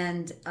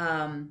 And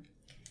a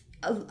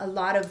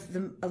lot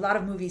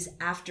of movies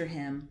after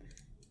him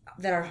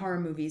that are horror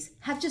movies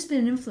have just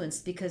been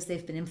influenced because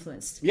they've been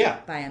influenced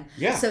by him.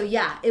 Yeah. So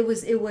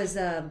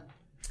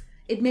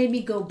it made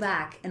me go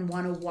back and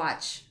want to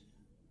watch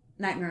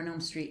Nightmare on Elm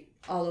Street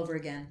all over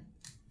again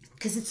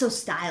because it's so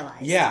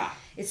stylized. Yeah.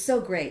 It's so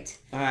great.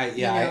 I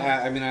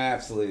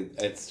absolutely.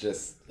 It's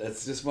just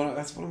one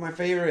of my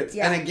favorites.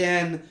 Yeah. And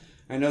again,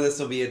 I know this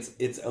will be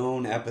its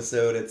own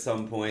episode at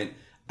some point.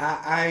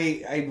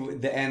 Why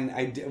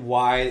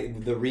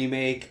the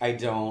remake? I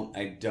don't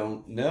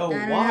know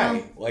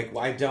why.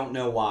 I don't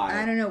know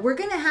why. I don't know.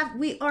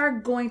 We are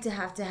going to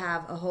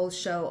have a whole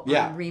show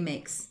on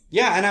remakes.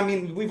 Yeah, and I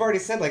mean, we've already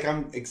said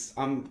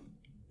I'm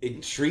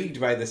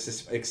intrigued by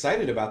this,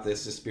 excited about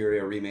this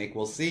Suspiria remake.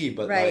 We'll see,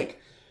 but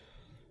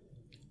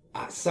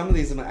some of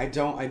these I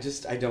don't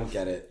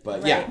get it.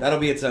 But that'll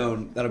be its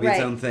own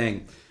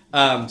thing.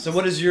 So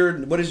what is your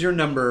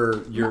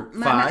number? Your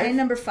 5? My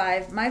number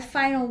 5. My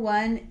final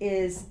one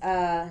is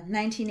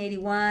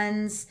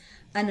 1981's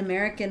An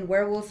American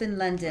Werewolf in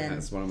London.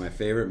 That's one of my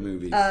favorite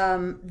movies.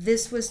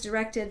 This was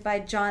directed by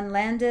John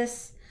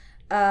Landis,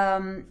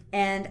 and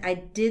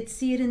I did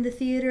see it in the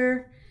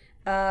theater.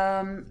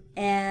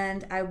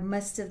 And I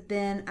must have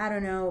been, I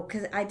don't know,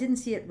 because I didn't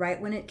see it right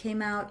when it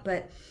came out,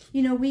 but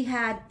we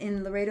had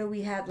in Laredo,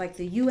 we had like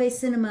the UA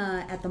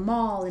Cinema at the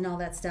mall and all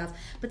that stuff,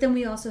 but then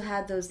we also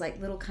had those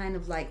like little kind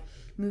of like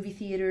movie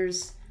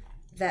theaters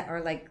that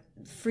are like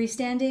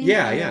freestanding.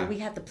 We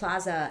had the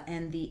Plaza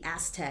and the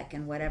Aztec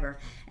and whatever,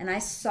 and I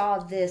saw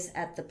this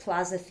at the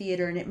Plaza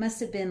Theater, and it must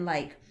have been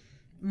like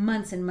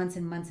months and months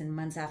and months and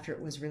months after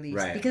it was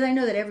released, because I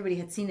know that everybody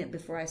had seen it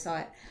before I saw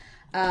it.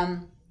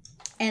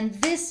 And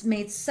this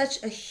made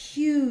such a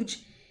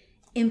huge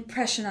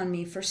impression on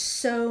me for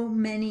so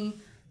many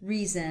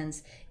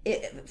reasons.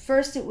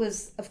 First, it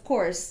was, of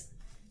course,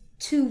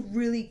 two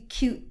really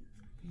cute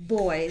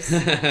boys,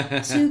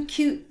 two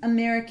cute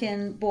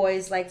American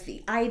boys, like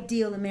the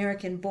ideal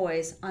American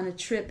boys on a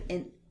trip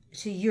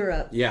to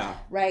Europe. Yeah.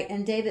 Right?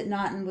 And David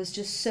Naughton was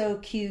just so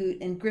cute,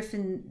 and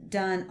Griffin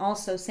Dunne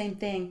also, same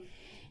thing.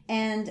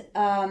 And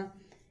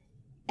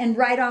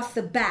right off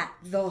the bat,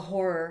 the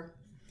horror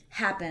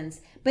happens.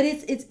 But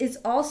it's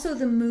also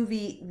the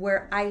movie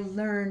where I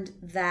learned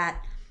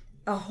that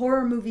a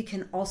horror movie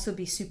can also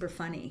be super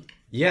funny.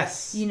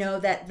 Yes.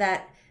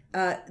 That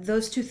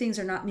those two things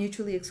are not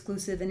mutually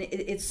exclusive, and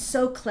it's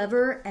so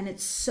clever and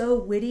it's so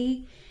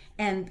witty.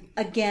 And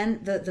again,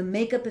 the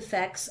makeup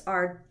effects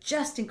are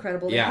just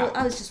incredible.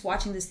 I was just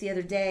watching this the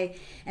other day,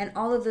 and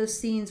all of those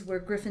scenes where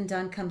Griffin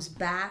Dunne comes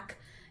back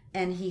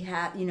and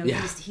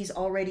he's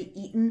already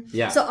eaten.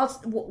 Yeah. So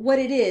what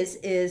it is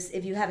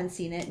if you haven't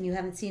seen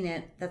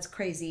it, that's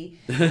crazy.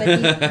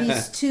 But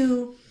these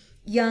two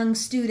young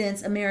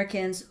students,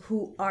 Americans,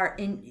 who are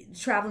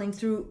traveling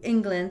through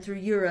England, through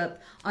Europe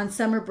on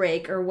summer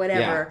break or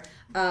whatever,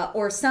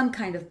 or some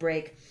kind of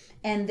break.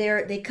 And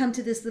they come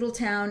to this little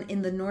town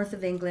in the north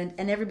of England,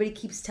 and everybody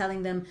keeps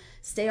telling them,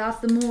 stay off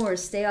the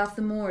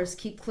moors,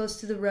 keep close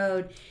to the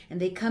road. And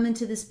they come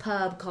into this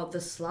pub called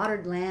the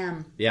Slaughtered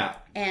Lamb. Yeah.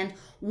 And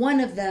one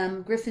of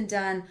them, Griffin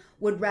Dunne,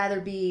 would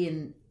rather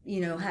be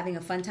having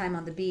a fun time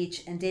on the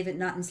beach. And David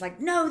Naughton's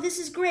like, no, this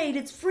is great.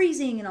 It's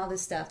freezing and all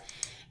this stuff.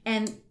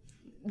 And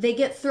they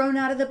get thrown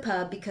out of the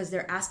pub because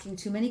they're asking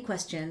too many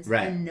questions.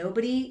 Right. And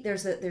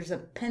there's a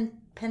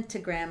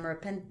pentagram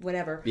or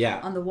whatever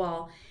on the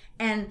wall.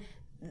 And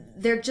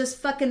they're just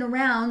fucking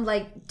around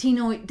like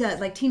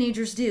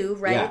teenagers do,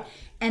 right? Yeah.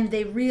 And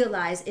they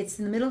realize it's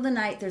in the middle of the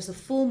night, there's a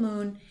full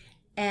moon,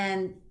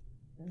 and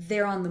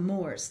they're on the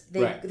moors.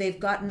 They've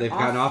gotten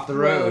off the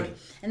road.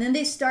 And then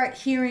they start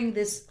hearing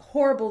this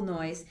horrible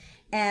noise,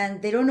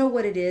 and they don't know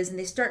what it is, and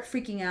they start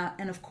freaking out.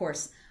 And of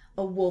course,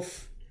 a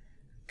wolf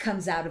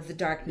comes out of the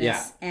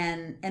darkness,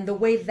 and the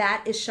way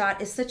that is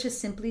shot is such a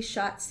simply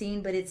shot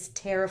scene, but it's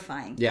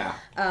terrifying.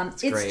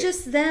 It's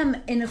just them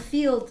in a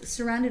field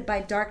surrounded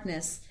by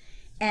darkness,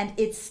 and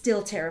it's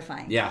still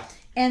terrifying.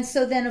 And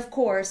so then, of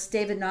course,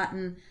 David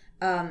Naughton,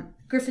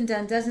 Griffin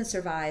Dunne doesn't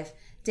survive.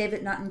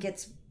 David Naughton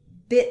gets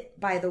bit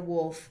by the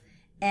wolf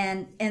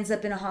and ends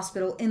up in a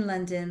hospital in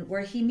London,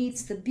 where he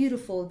meets the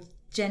beautiful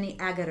Jenny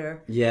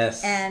Agutter.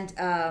 Yes. And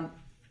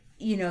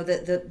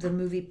the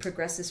movie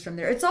progresses from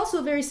there. It's also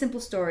a very simple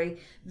story,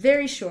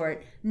 very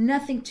short,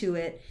 nothing to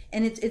it,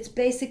 and it's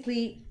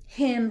basically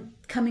him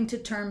coming to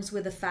terms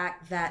with the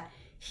fact that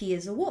he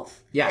is a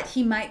wolf. That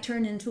he might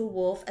turn into a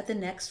wolf at the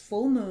next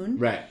full moon.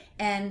 Right.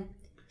 And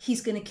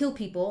he's going to kill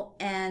people,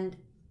 and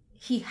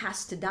he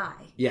has to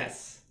die.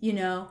 Yes.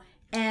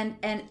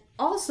 And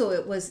also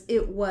it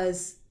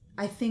was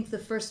I think the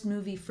first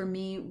movie for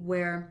me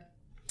where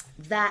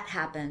that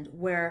happened,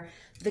 where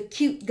the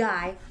cute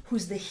guy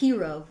who's the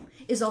hero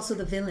is also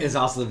the villain.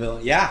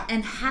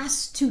 And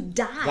has to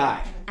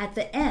die at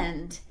the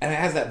end. And it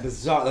has that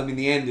bizarre,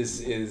 the end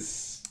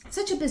is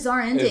such a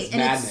bizarre ending. And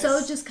madness. It's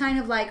so just kind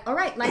of like, all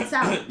right, lights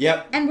out.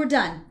 Yep. And we're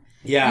done.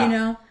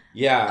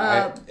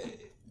 Yeah.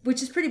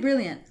 Which is pretty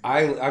brilliant.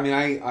 I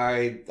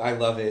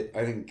love it.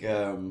 I think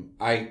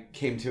I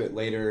came to it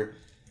later.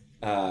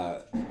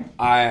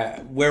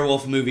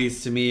 Werewolf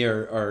movies to me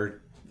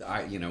are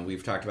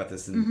we've talked about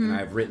this, and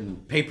I've written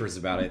papers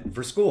about it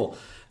for school.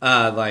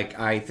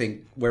 I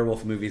think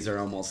werewolf movies are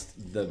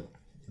almost the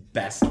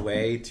best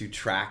way to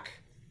track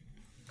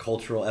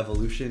cultural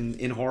evolution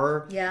in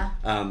horror. Yeah.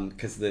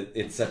 Because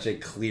it's such a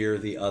clear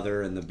the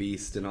other and the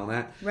beast and all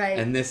that. Right.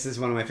 And this is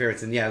one of my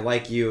favorites. And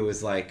like you, it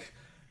was like,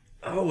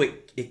 oh,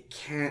 it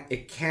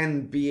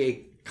can be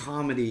a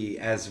comedy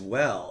as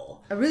well.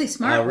 A really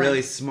smart one. A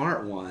really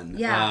smart one.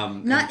 Yeah.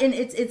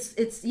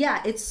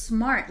 It's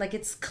smart. Like,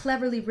 it's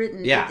cleverly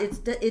written. Yeah.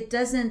 It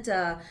doesn't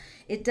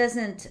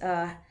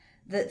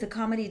the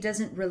comedy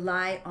doesn't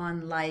rely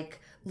on like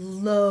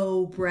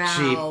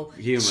lowbrow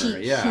cheap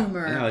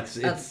humor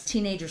of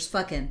teenagers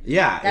fucking.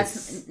 Yeah.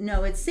 It's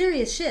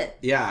serious shit.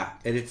 Yeah.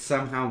 And it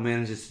somehow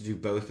manages to do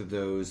both of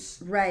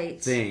those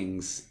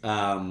things.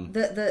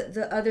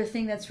 The other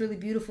thing that's really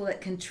beautiful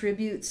that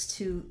contributes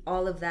to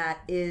all of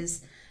that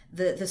is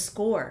the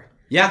score.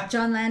 Yeah.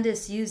 John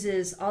Landis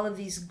uses all of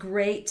these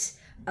great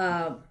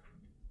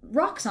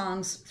rock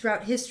songs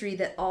throughout history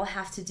that all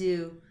have to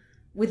do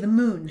with the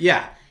moon.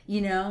 Yeah.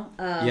 You know?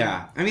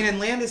 Yeah. I mean, and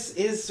Landis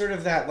is sort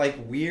of that, like,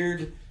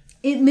 weird...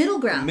 middle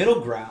ground.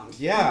 Middle ground,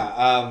 yeah.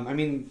 I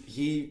mean,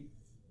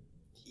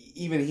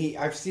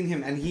 I've seen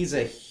him, and he's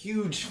a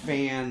huge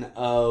fan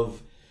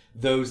of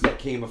those that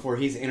came before.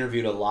 He's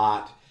interviewed a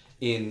lot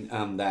in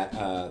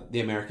the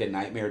American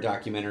Nightmare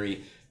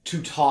documentary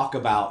to talk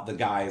about the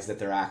guys that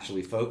they're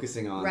actually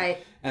focusing on.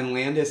 Right. And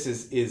Landis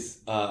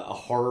is a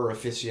horror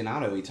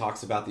aficionado. He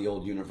talks about the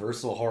old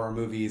Universal horror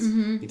movies.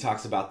 Mm-hmm. He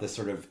talks about the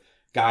sort of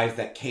guys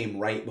that came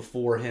right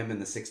before him in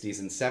the 60s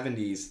and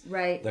 70s.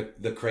 Right.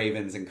 The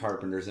Cravens and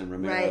Carpenters and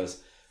Romeros. Right.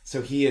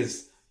 So he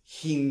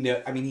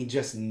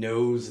just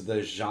knows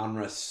the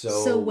genre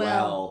so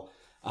well.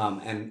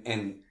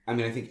 And I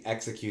mean, I think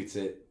executes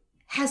it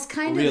has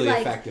kind really of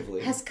like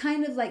effectively. Has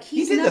kind of like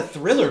he did the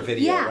Thriller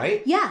video,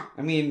 right? Yeah.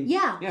 I mean,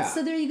 yeah.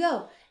 So there you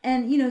go.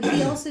 And you know,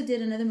 he also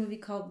did another movie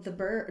called The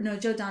Bird. No,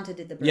 Joe Dante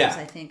did The Birds,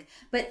 I think.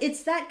 But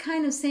it's that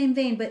kind of same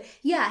vein. But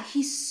yeah,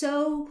 he's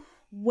so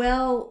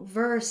well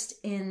versed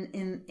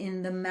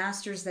in the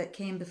masters that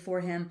came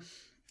before him,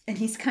 and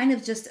he's kind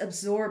of just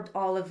absorbed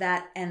all of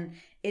that, and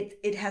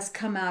it has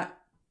come out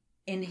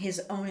in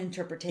his own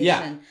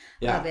interpretation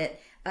of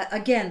it.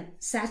 Again,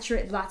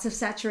 lots of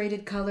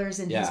saturated colors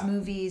in his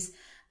movies,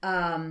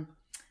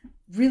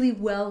 really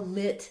well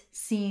lit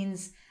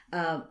scenes,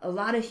 a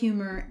lot of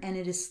humor, and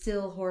it is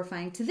still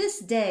horrifying. To this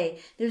day,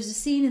 there's a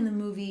scene in the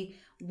movie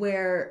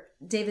where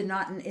David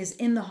Naughton is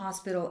in the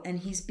hospital and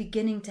he's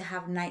beginning to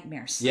have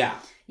nightmares. Yeah.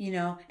 You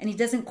know, and he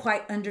doesn't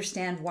quite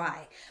understand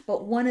why.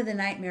 But one of the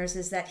nightmares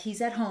is that he's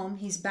at home,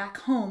 he's back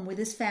home with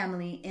his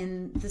family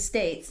in the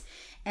States,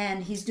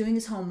 and he's doing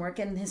his homework,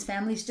 and his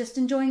family's just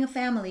enjoying a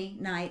family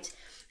night,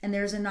 and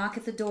there's a knock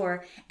at the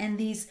door, and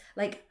these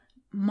like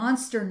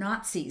monster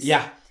Nazis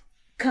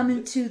come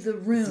into the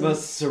room. It's the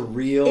most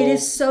surreal. It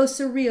is so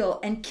surreal,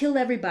 and kill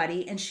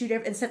everybody and shoot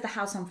and set the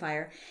house on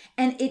fire.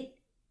 And it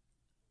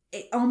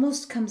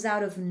almost comes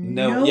out of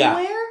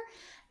nowhere,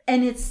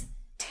 and it's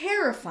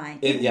terrifying.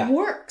 It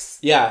works.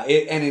 Yeah,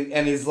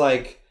 and is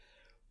like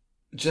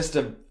just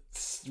a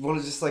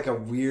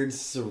weird,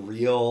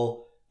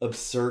 surreal,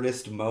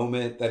 absurdist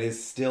moment that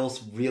is still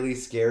really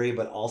scary,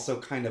 but also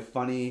kind of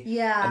funny.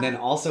 Yeah, and then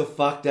also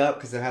fucked up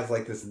because it has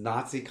like this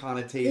Nazi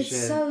connotation.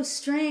 It's so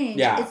strange.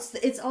 Yeah,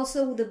 it's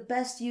also the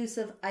best use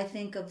of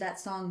that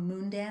song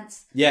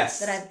 "Moondance." Yes,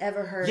 that I've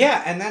ever heard.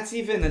 Yeah, and that's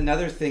even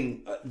another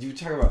thing. You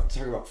talk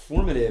about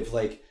formative.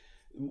 Like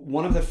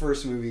one of the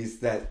first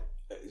movies that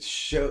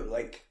showed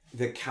like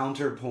the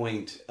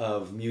counterpoint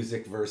of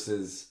music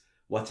versus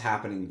what's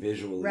happening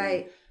visually.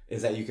 Right,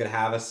 is that you could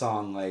have a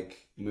song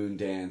like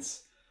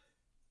 "Moondance"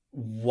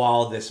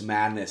 while this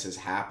madness is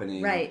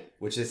happening, right?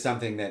 Which is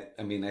something that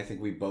I think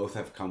we both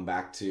have come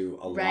back to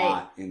a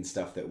lot in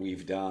stuff that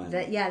we've done.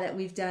 That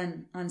we've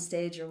done on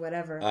stage or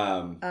whatever.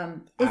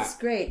 It's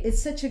great.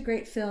 It's such a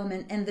great film,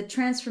 and the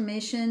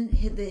transformation.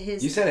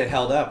 His you said it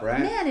held up, right?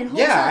 Man, it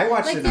holds up. Yeah, I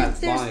watched it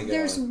not long ago.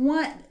 There's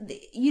one.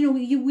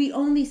 We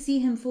only see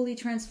him fully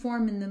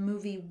transform in the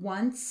movie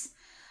once.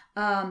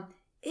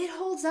 It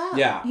holds up.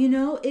 Yeah.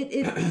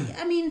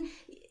 I mean.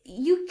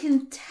 You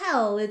can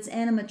tell it's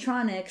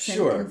animatronics,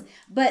 sure,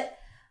 but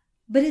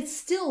it's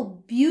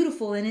still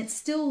beautiful, and it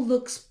still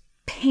looks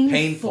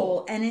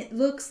painful, and it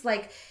looks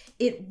like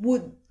it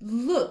would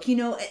look,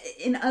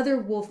 in other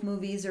wolf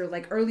movies or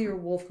like earlier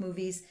wolf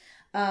movies.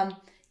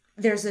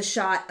 There's a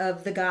shot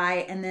of the guy,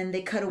 and then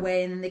they cut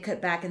away, and then they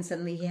cut back, and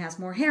suddenly he has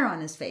more hair on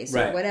his face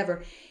or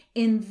whatever.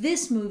 In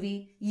this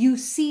movie, you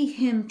see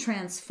him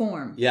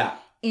transform. Yeah.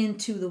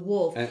 Into the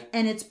wolf,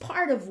 and it's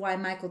part of why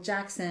Michael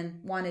Jackson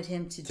wanted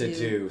him to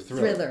do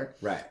Thriller.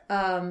 Right.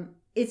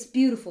 It's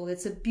beautiful.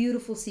 It's a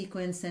beautiful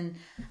sequence, and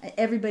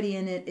everybody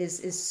in it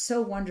is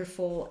so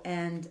wonderful.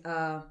 And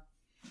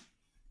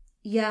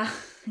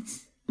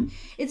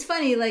it's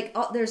funny. Like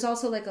there's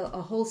also like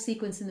a whole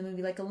sequence in the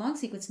movie, like a long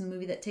sequence in the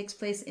movie that takes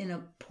place in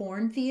a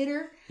porn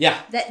theater. Yeah.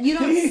 That you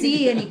don't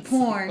see any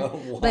porn,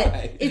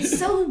 but it's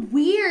so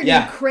weird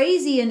and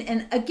crazy.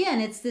 And again,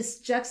 it's this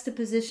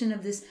juxtaposition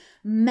of this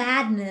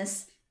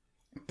madness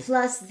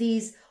plus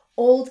these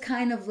old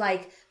kind of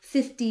like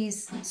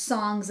 50s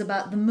songs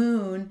about the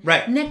moon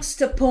next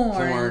to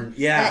porn.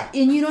 Yeah.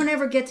 And you don't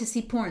ever get to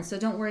see porn, so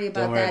don't worry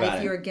about that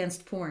if you're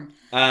against porn.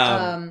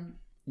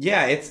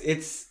 Yeah, it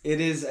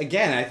is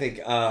again, I think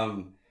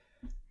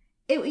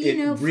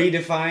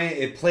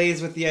it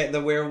plays with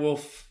the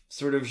werewolf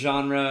sort of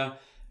genre.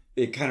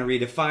 It kind of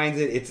redefines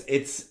it.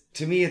 It's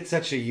to me it's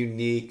such a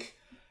unique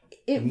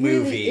movie.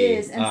 Really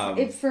is.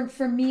 And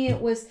for me it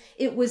was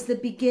the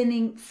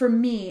beginning for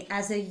me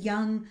as a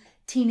young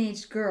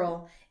teenage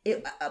girl.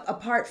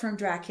 Apart from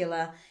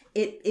Dracula,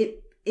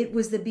 it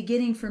was the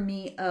beginning for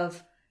me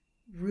of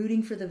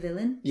rooting for the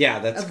villain. Yeah,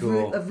 that's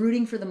cool. Of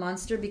rooting for the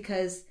monster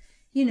because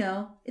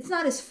it's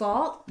not his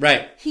fault.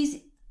 Right.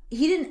 He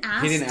didn't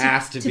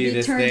ask to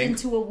be turned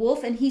into a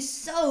wolf, and he's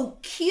so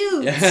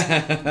cute.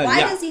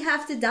 Why does he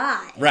have to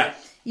die? Right.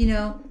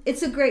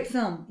 it's a great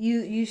film.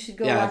 You should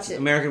go watch it.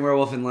 American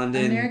Werewolf in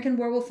London. American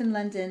Werewolf in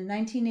London,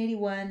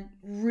 1981.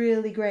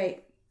 Really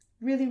great.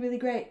 Really, really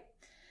great.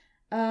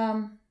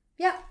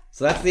 Yeah.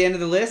 So that's the end of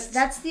the list?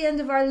 That's the end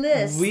of our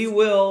list. We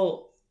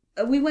will...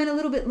 We went a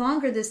little bit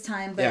longer this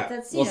time, but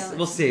that's,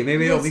 we'll see.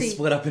 Maybe it'll be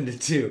split up into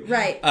two.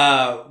 Right.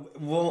 I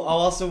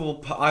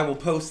will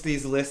post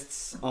these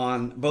lists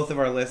on both of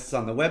our lists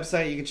on the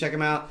website. You can check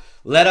them out.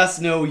 Let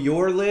us know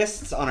your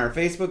lists on our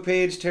Facebook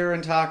page, Terror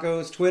and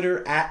Tacos,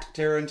 Twitter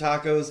 @Terror and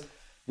Tacos.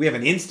 We have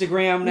an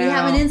Instagram now. We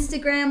have an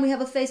Instagram. We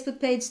have a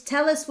Facebook page.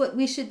 Tell us what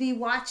we should be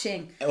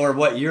watching. Or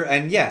what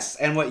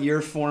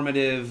your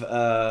formative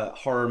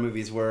horror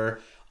movies were.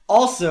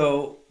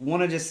 Also,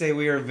 want to just say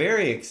we are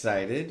very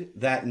excited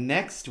that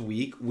next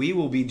week we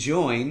will be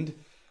joined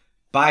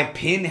by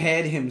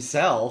Pinhead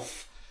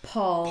himself,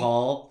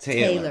 Paul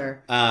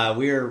Taylor.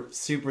 We are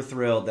super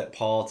thrilled that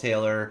Paul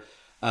Taylor,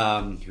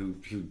 who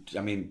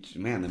I mean,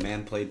 man, the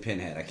man played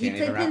Pinhead. I can't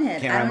even wrap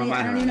my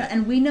mind around it.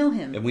 And we know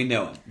him. And we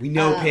know him. We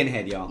know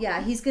Pinhead, y'all.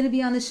 Yeah, he's going to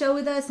be on the show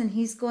with us, and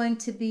he's going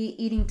to be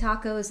eating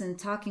tacos and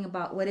talking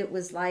about what it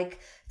was like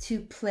to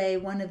play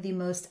one of the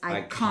most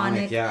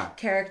iconic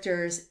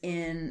characters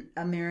in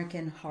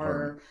American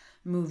horror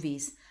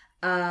movies.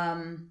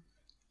 That's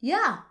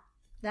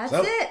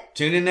it.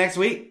 Tune in next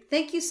week.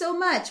 Thank you so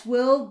much.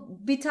 We'll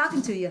be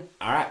talking to you.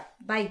 All right.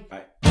 Bye.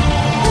 Bye.